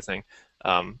and that sort of thing.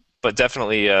 But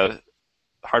definitely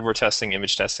hardware testing,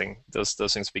 image testing, those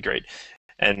things would be great.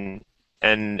 And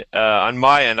on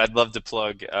my end, I'd love to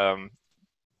plug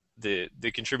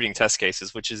the contributing test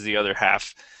cases, which is the other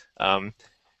half.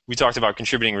 We talked about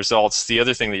contributing results. The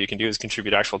other thing that you can do is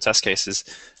contribute actual test cases.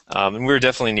 And we're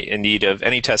definitely in need of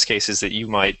any test cases that you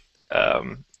might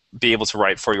be able to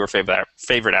write for your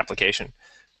favorite application.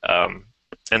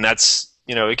 And that's,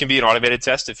 it can be an automated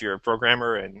test if you're a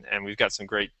programmer, and we've got some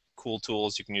great cool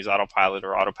tools. You can use Autopilot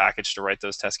or AutoPackage to write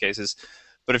those test cases.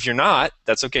 But if you're not,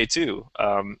 that's okay too.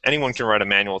 Anyone can write a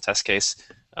manual test case.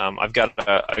 I've got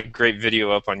a great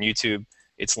video up on YouTube.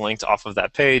 It's linked off of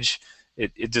that page.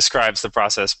 It describes the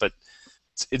process, but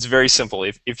it's very simple.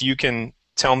 If you can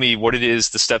tell me what it is,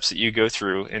 the steps that you go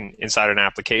through inside an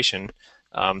application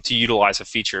to utilize a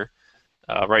feature.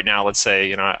 Right now, let's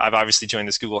say, I've obviously joined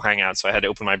this Google Hangout, so I had to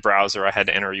open my browser, I had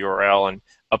to enter a URL, and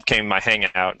up came my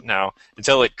Hangout. Now,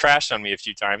 until it crashed on me a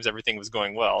few times, everything was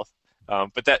going well.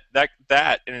 But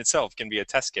that in itself can be a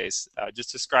test case,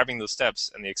 just describing those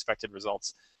steps and the expected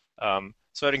results.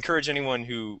 So I'd encourage anyone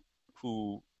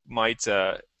who might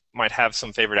have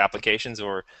some favorite applications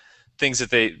or things that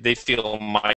they feel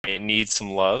might need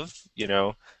some love.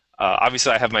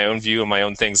 Obviously I have my own view and my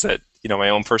own things that my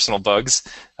own personal bugs,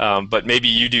 but maybe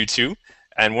you do too.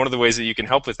 And one of the ways that you can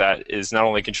help with that is not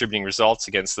only contributing results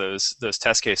against those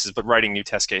test cases, but writing new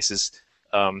test cases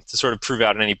to sort of prove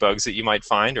out any bugs that you might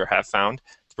find or have found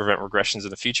to prevent regressions in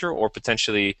the future, or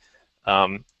potentially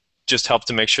just help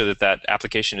to make sure that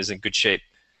application is in good shape,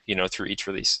 through each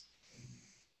release.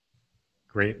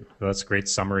 Great. Well, that's a great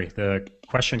summary. The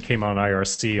question came on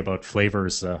IRC about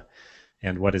flavors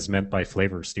and what is meant by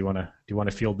flavors. Do you want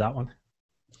to field that one?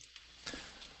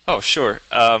 Oh, sure.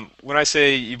 When I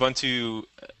say Ubuntu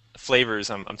flavors,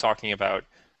 I'm talking about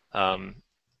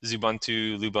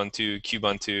Xubuntu, Lubuntu,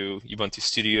 Kubuntu, Ubuntu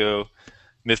Studio,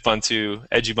 Mythbuntu,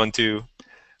 Edubuntu.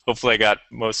 Hopefully I got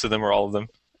most of them or all of them.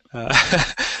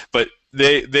 But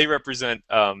they represent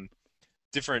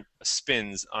different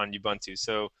spins on Ubuntu.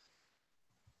 So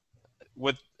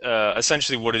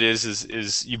essentially what it is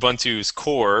Ubuntu's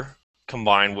core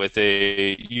combined with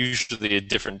usually a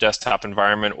different desktop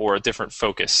environment or a different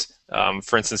focus.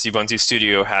 For instance, Ubuntu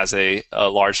Studio has a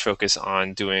large focus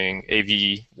on doing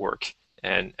AV work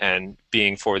and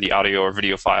being for the audio or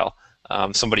video file.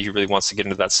 somebody who really wants to get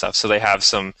into that stuff. So they have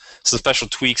some special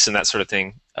tweaks and that sort of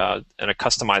thing, and a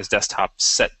customized desktop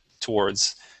set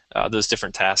towards those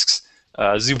different tasks.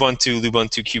 Xubuntu,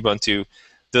 Lubuntu, Kubuntu,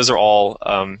 those are all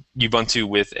Ubuntu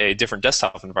with a different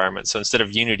desktop environment. So instead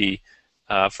of Unity,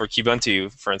 for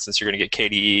Kubuntu, for instance, you're going to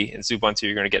get KDE, and Xubuntu,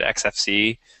 you're going to get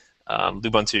XFCE.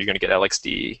 Lubuntu, you're going to get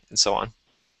LXDE, and so on.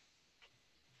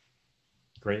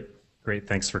 Great.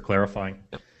 Thanks for clarifying.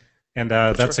 Yep. And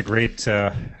that's a great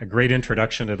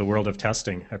introduction to the world of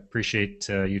testing. I appreciate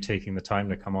you taking the time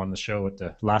to come on the show at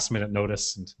the last minute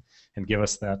notice and give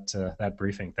us that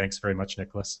briefing. Thanks very much,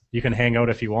 Nicholas. You can hang out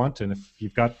if you want, and if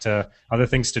you've got other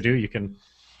things to do, you can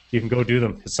go do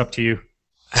them. It's up to you.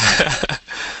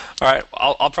 All right,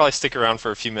 I'll probably stick around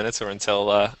for a few minutes or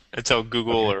until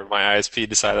Google or my ISP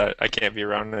decide that I can't be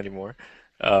around anymore.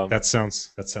 That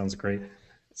sounds great.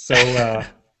 So.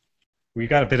 We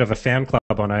got a bit of a fan club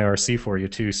on IRC for you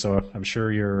too, so I'm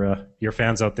sure your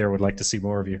fans out there would like to see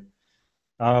more of you.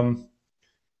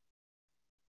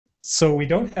 So we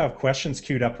don't have questions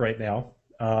queued up right now.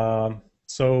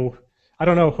 So I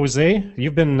don't know, Jose,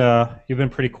 you've been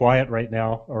pretty quiet right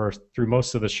now, or through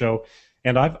most of the show,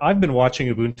 and I've been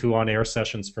watching Ubuntu on air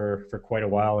sessions for quite a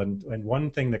while, and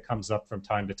one thing that comes up from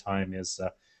time to time is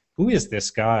who is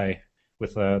this guy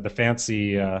with the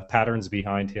fancy patterns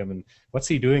behind him, and what's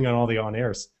he doing on all the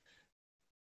on-airs?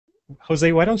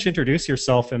 Jose, why don't you introduce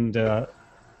yourself and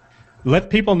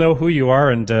let people know who you are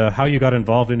and how you got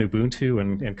involved in Ubuntu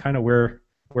and kind of where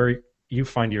you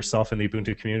find yourself in the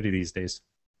Ubuntu community these days.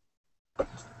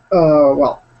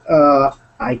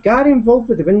 I got involved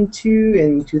with Ubuntu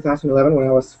in 2011 when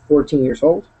I was 14 years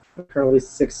old. I'm currently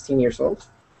 16 years old.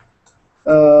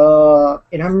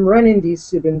 And I'm running these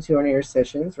Ubuntu on-air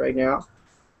sessions right now.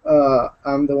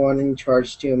 I'm the one in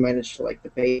charge to manage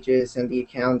the pages and the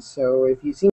accounts. So if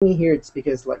you see me here, it's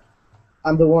because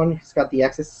I'm the one who's got the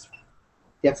access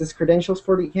credentials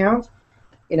for the account,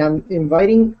 and I'm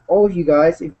inviting all of you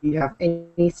guys. If you have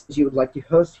any you would like to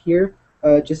host here,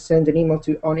 just send an email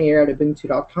to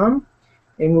onair@ubuntu.com,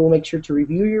 and we'll make sure to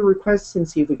review your requests and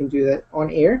see if we can do that on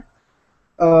air.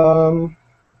 Well,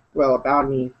 about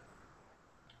me.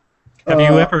 Have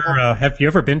you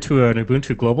ever been to an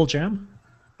Ubuntu Global Jam?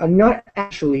 Not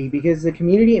actually, because the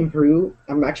community in Peru,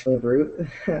 I'm actually in Peru,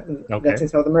 Okay. That's in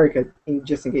South America,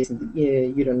 just in case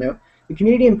you don't know. The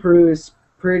community in Peru is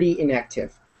pretty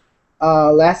inactive.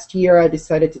 Last year I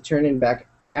decided to turn it back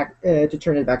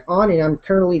on, and I'm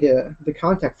currently the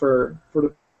contact for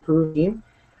the Peru team.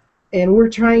 And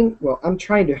I'm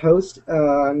trying to host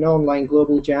an online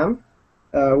global jam.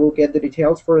 We'll get the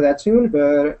details for that soon,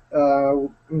 but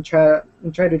I'm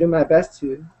trying to do my best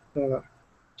to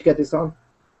get this on.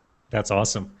 That's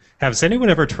awesome. Has anyone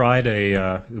ever tried a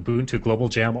Ubuntu Global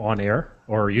Jam on air,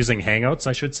 or using Hangouts,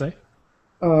 I should say?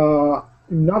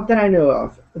 Not that I know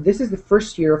of. This is the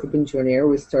first year of Ubuntu on air.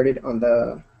 We started on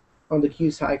the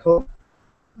Q cycle,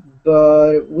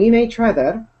 but we may try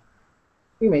that.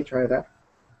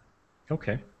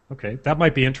 Okay. That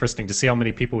might be interesting to see how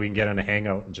many people we can get in a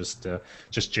Hangout and just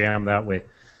jam that way.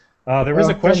 There was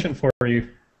a question for you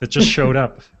that just showed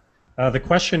up. The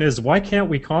question is, why can't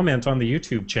we comment on the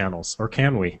YouTube channels, or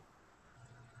can we?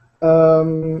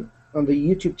 On the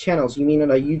YouTube channels, you mean on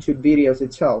the YouTube videos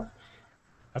itself?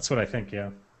 That's what I think,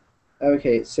 yeah.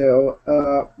 Okay, so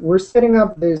we're setting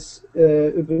up this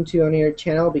Ubuntu on Air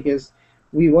channel because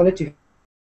we wanted to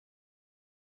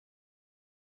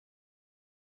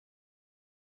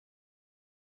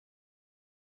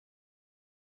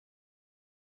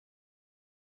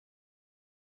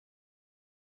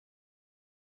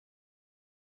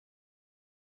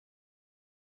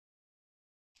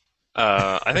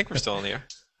I think we're still in the air.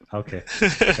 Okay.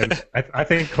 And I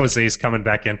think Jose's coming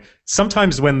back in.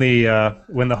 Sometimes when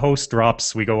the host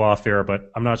drops, we go off air,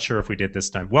 but I'm not sure if we did this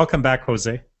time. Welcome back,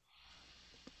 Jose.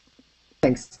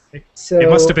 Thanks. So, it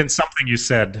must have been something you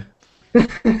said.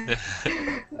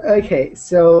 Okay,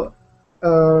 so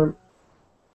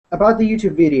about the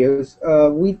YouTube videos,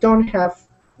 we don't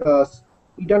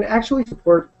actually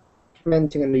support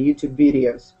commenting on the YouTube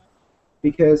videos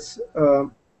because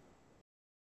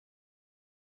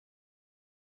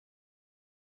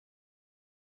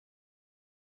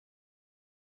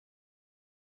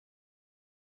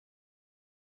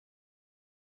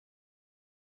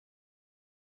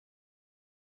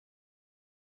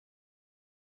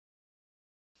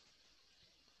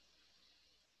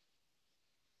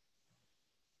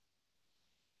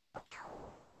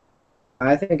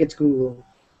I think it's Google.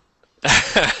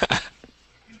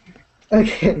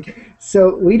 Okay,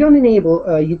 so we don't enable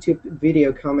YouTube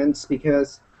video comments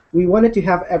because we wanted to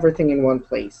have everything in one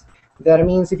place. That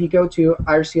means if you go to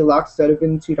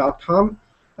irclogs.ubuntu.com,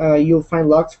 you'll find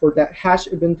logs for that hash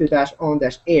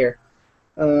ubuntu-on-air,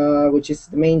 which is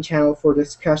the main channel for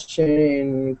discussion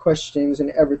and questions and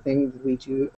everything that we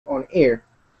do on air.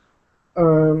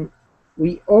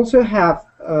 We also have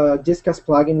a Discuss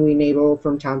plugin we enable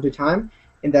from time to time,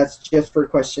 and that's just for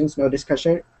questions, no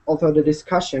discussion. Although the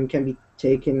discussion can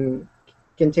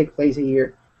take place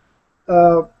here.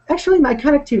 Actually, my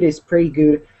connectivity is pretty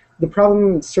good. The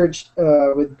problem surged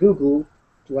with Google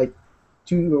like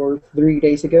 2 or 3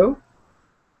 days ago,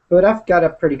 but I've got a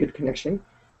pretty good connection.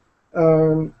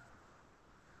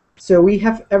 So we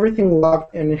have everything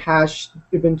logged and hashed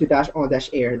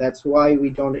ubuntu-on-air. That's why we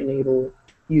don't enable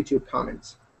YouTube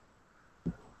comments.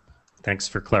 Thanks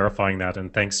for clarifying that,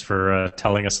 and thanks for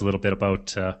telling us a little bit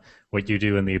about what you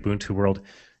do in the Ubuntu world.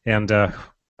 And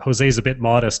Jose's a bit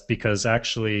modest because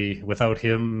actually without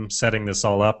him setting this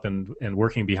all up and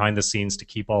working behind the scenes to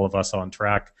keep all of us on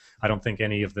track, I don't think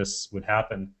any of this would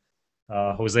happen.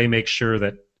 Jose makes sure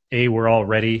that A, we're all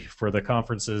ready for the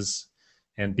conferences,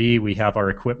 and B, we have our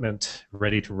equipment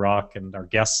ready to rock and our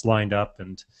guests lined up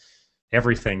and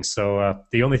everything. So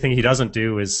the only thing he doesn't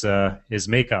do is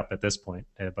makeup at this point.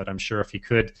 But I'm sure if he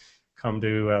could come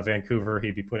to Vancouver,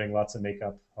 he'd be putting lots of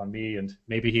makeup on me, and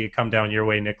maybe he'd come down your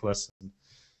way, Nicholas,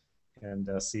 and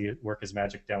see it work his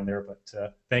magic down there.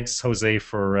 But thanks, Jose,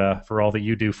 for all that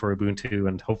you do for Ubuntu,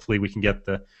 and hopefully we can get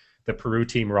the Peru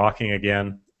team rocking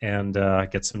again and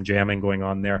get some jamming going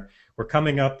on there. We're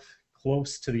coming up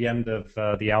close to the end of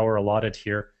the hour allotted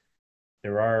here.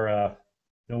 There are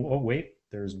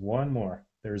there's one more.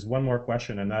 There's one more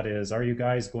question, and that is, are you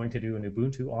guys going to do an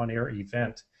Ubuntu on-air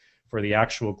event for the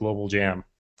actual Global Jam?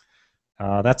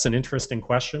 That's an interesting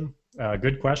question.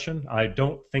 Good question. I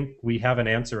don't think we have an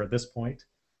answer at this point.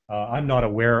 I'm not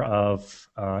aware of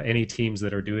any teams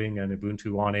that are doing an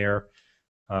Ubuntu on-air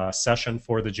session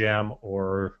for the Jam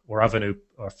or of an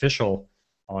official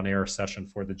on-air session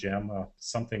for the Jam.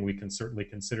 Something we can certainly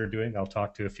consider doing. I'll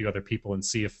talk to a few other people and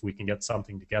see if we can get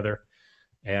something together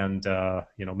and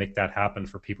make that happen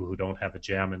for people who don't have a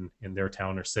Jam in their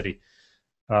town or city.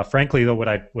 Frankly, though, what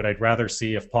I'd rather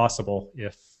see, if possible,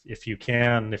 if you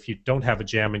don't have a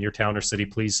Jam in your town or city,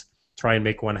 please try and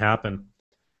make one happen.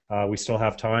 We still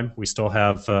have time. We still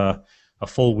have a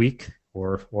full week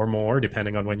or more,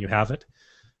 depending on when you have it,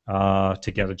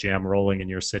 to get a Jam rolling in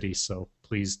your city. So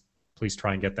please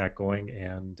try and get that going.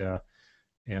 And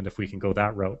if we can go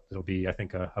that route, it'll be, I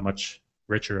think, a much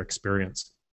richer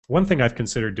experience. One thing I've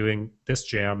considered doing this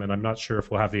Jam, and I'm not sure if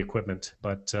we'll have the equipment,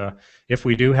 but if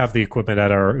we do have the equipment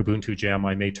at our Ubuntu Jam,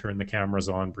 I may turn the cameras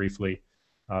on briefly,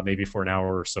 maybe for an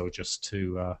hour or so, just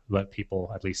to let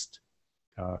people at least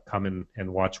come in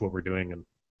and watch what we're doing and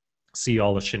see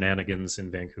all the shenanigans in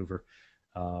Vancouver.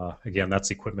 Again, that's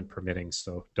equipment permitting,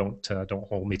 so don't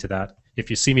hold me to that. If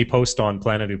you see me post on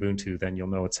Planet Ubuntu, then you'll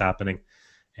know it's happening,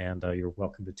 and you're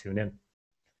welcome to tune in.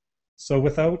 So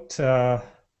without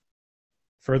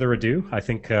further ado, I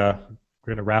think we're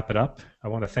going to wrap it up. I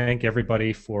want to thank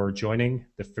everybody for joining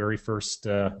the very first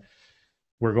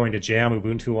We're Going to Jam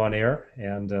Ubuntu on Air,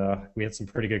 and we had some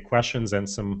pretty good questions and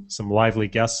some lively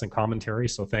guests and commentary,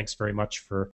 so thanks very much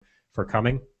for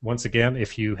coming. Once again,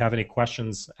 if you have any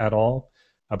questions at all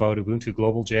about Ubuntu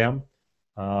Global Jam,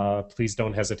 please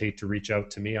don't hesitate to reach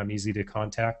out to me. I'm easy to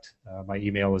contact. My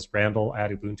email is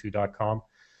randall@ubuntu.com.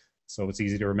 So it's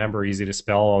easy to remember, easy to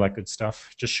spell, all that good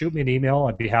stuff. Just shoot me an email.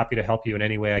 I'd be happy to help you in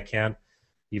any way I can,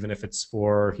 even if it's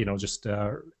for, just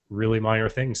really minor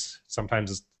things.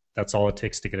 Sometimes that's all it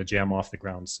takes to get a Jam off the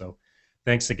ground. So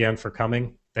thanks again for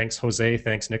coming. Thanks, Jose.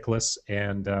 Thanks, Nicholas.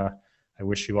 And I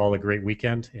wish you all a great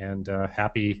weekend and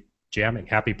happy jamming,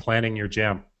 happy planning your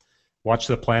Jam. Watch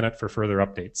the Planet for further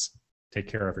updates. Take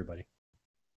care, everybody.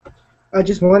 I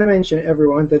just want to mention,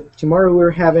 everyone, that tomorrow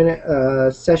we're having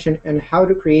a session on how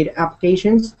to create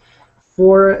applications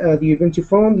for the Ubuntu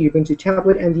phone, the Ubuntu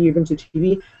tablet, and the Ubuntu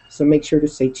TV. So make sure to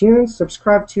stay tuned.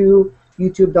 Subscribe to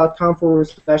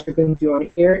youtube.com/Ubuntu on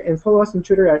Air, and follow us on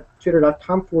Twitter at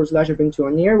twitter.com/Ubuntu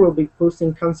on Air. We'll be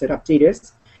posting concept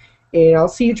updates, and I'll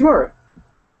see you tomorrow.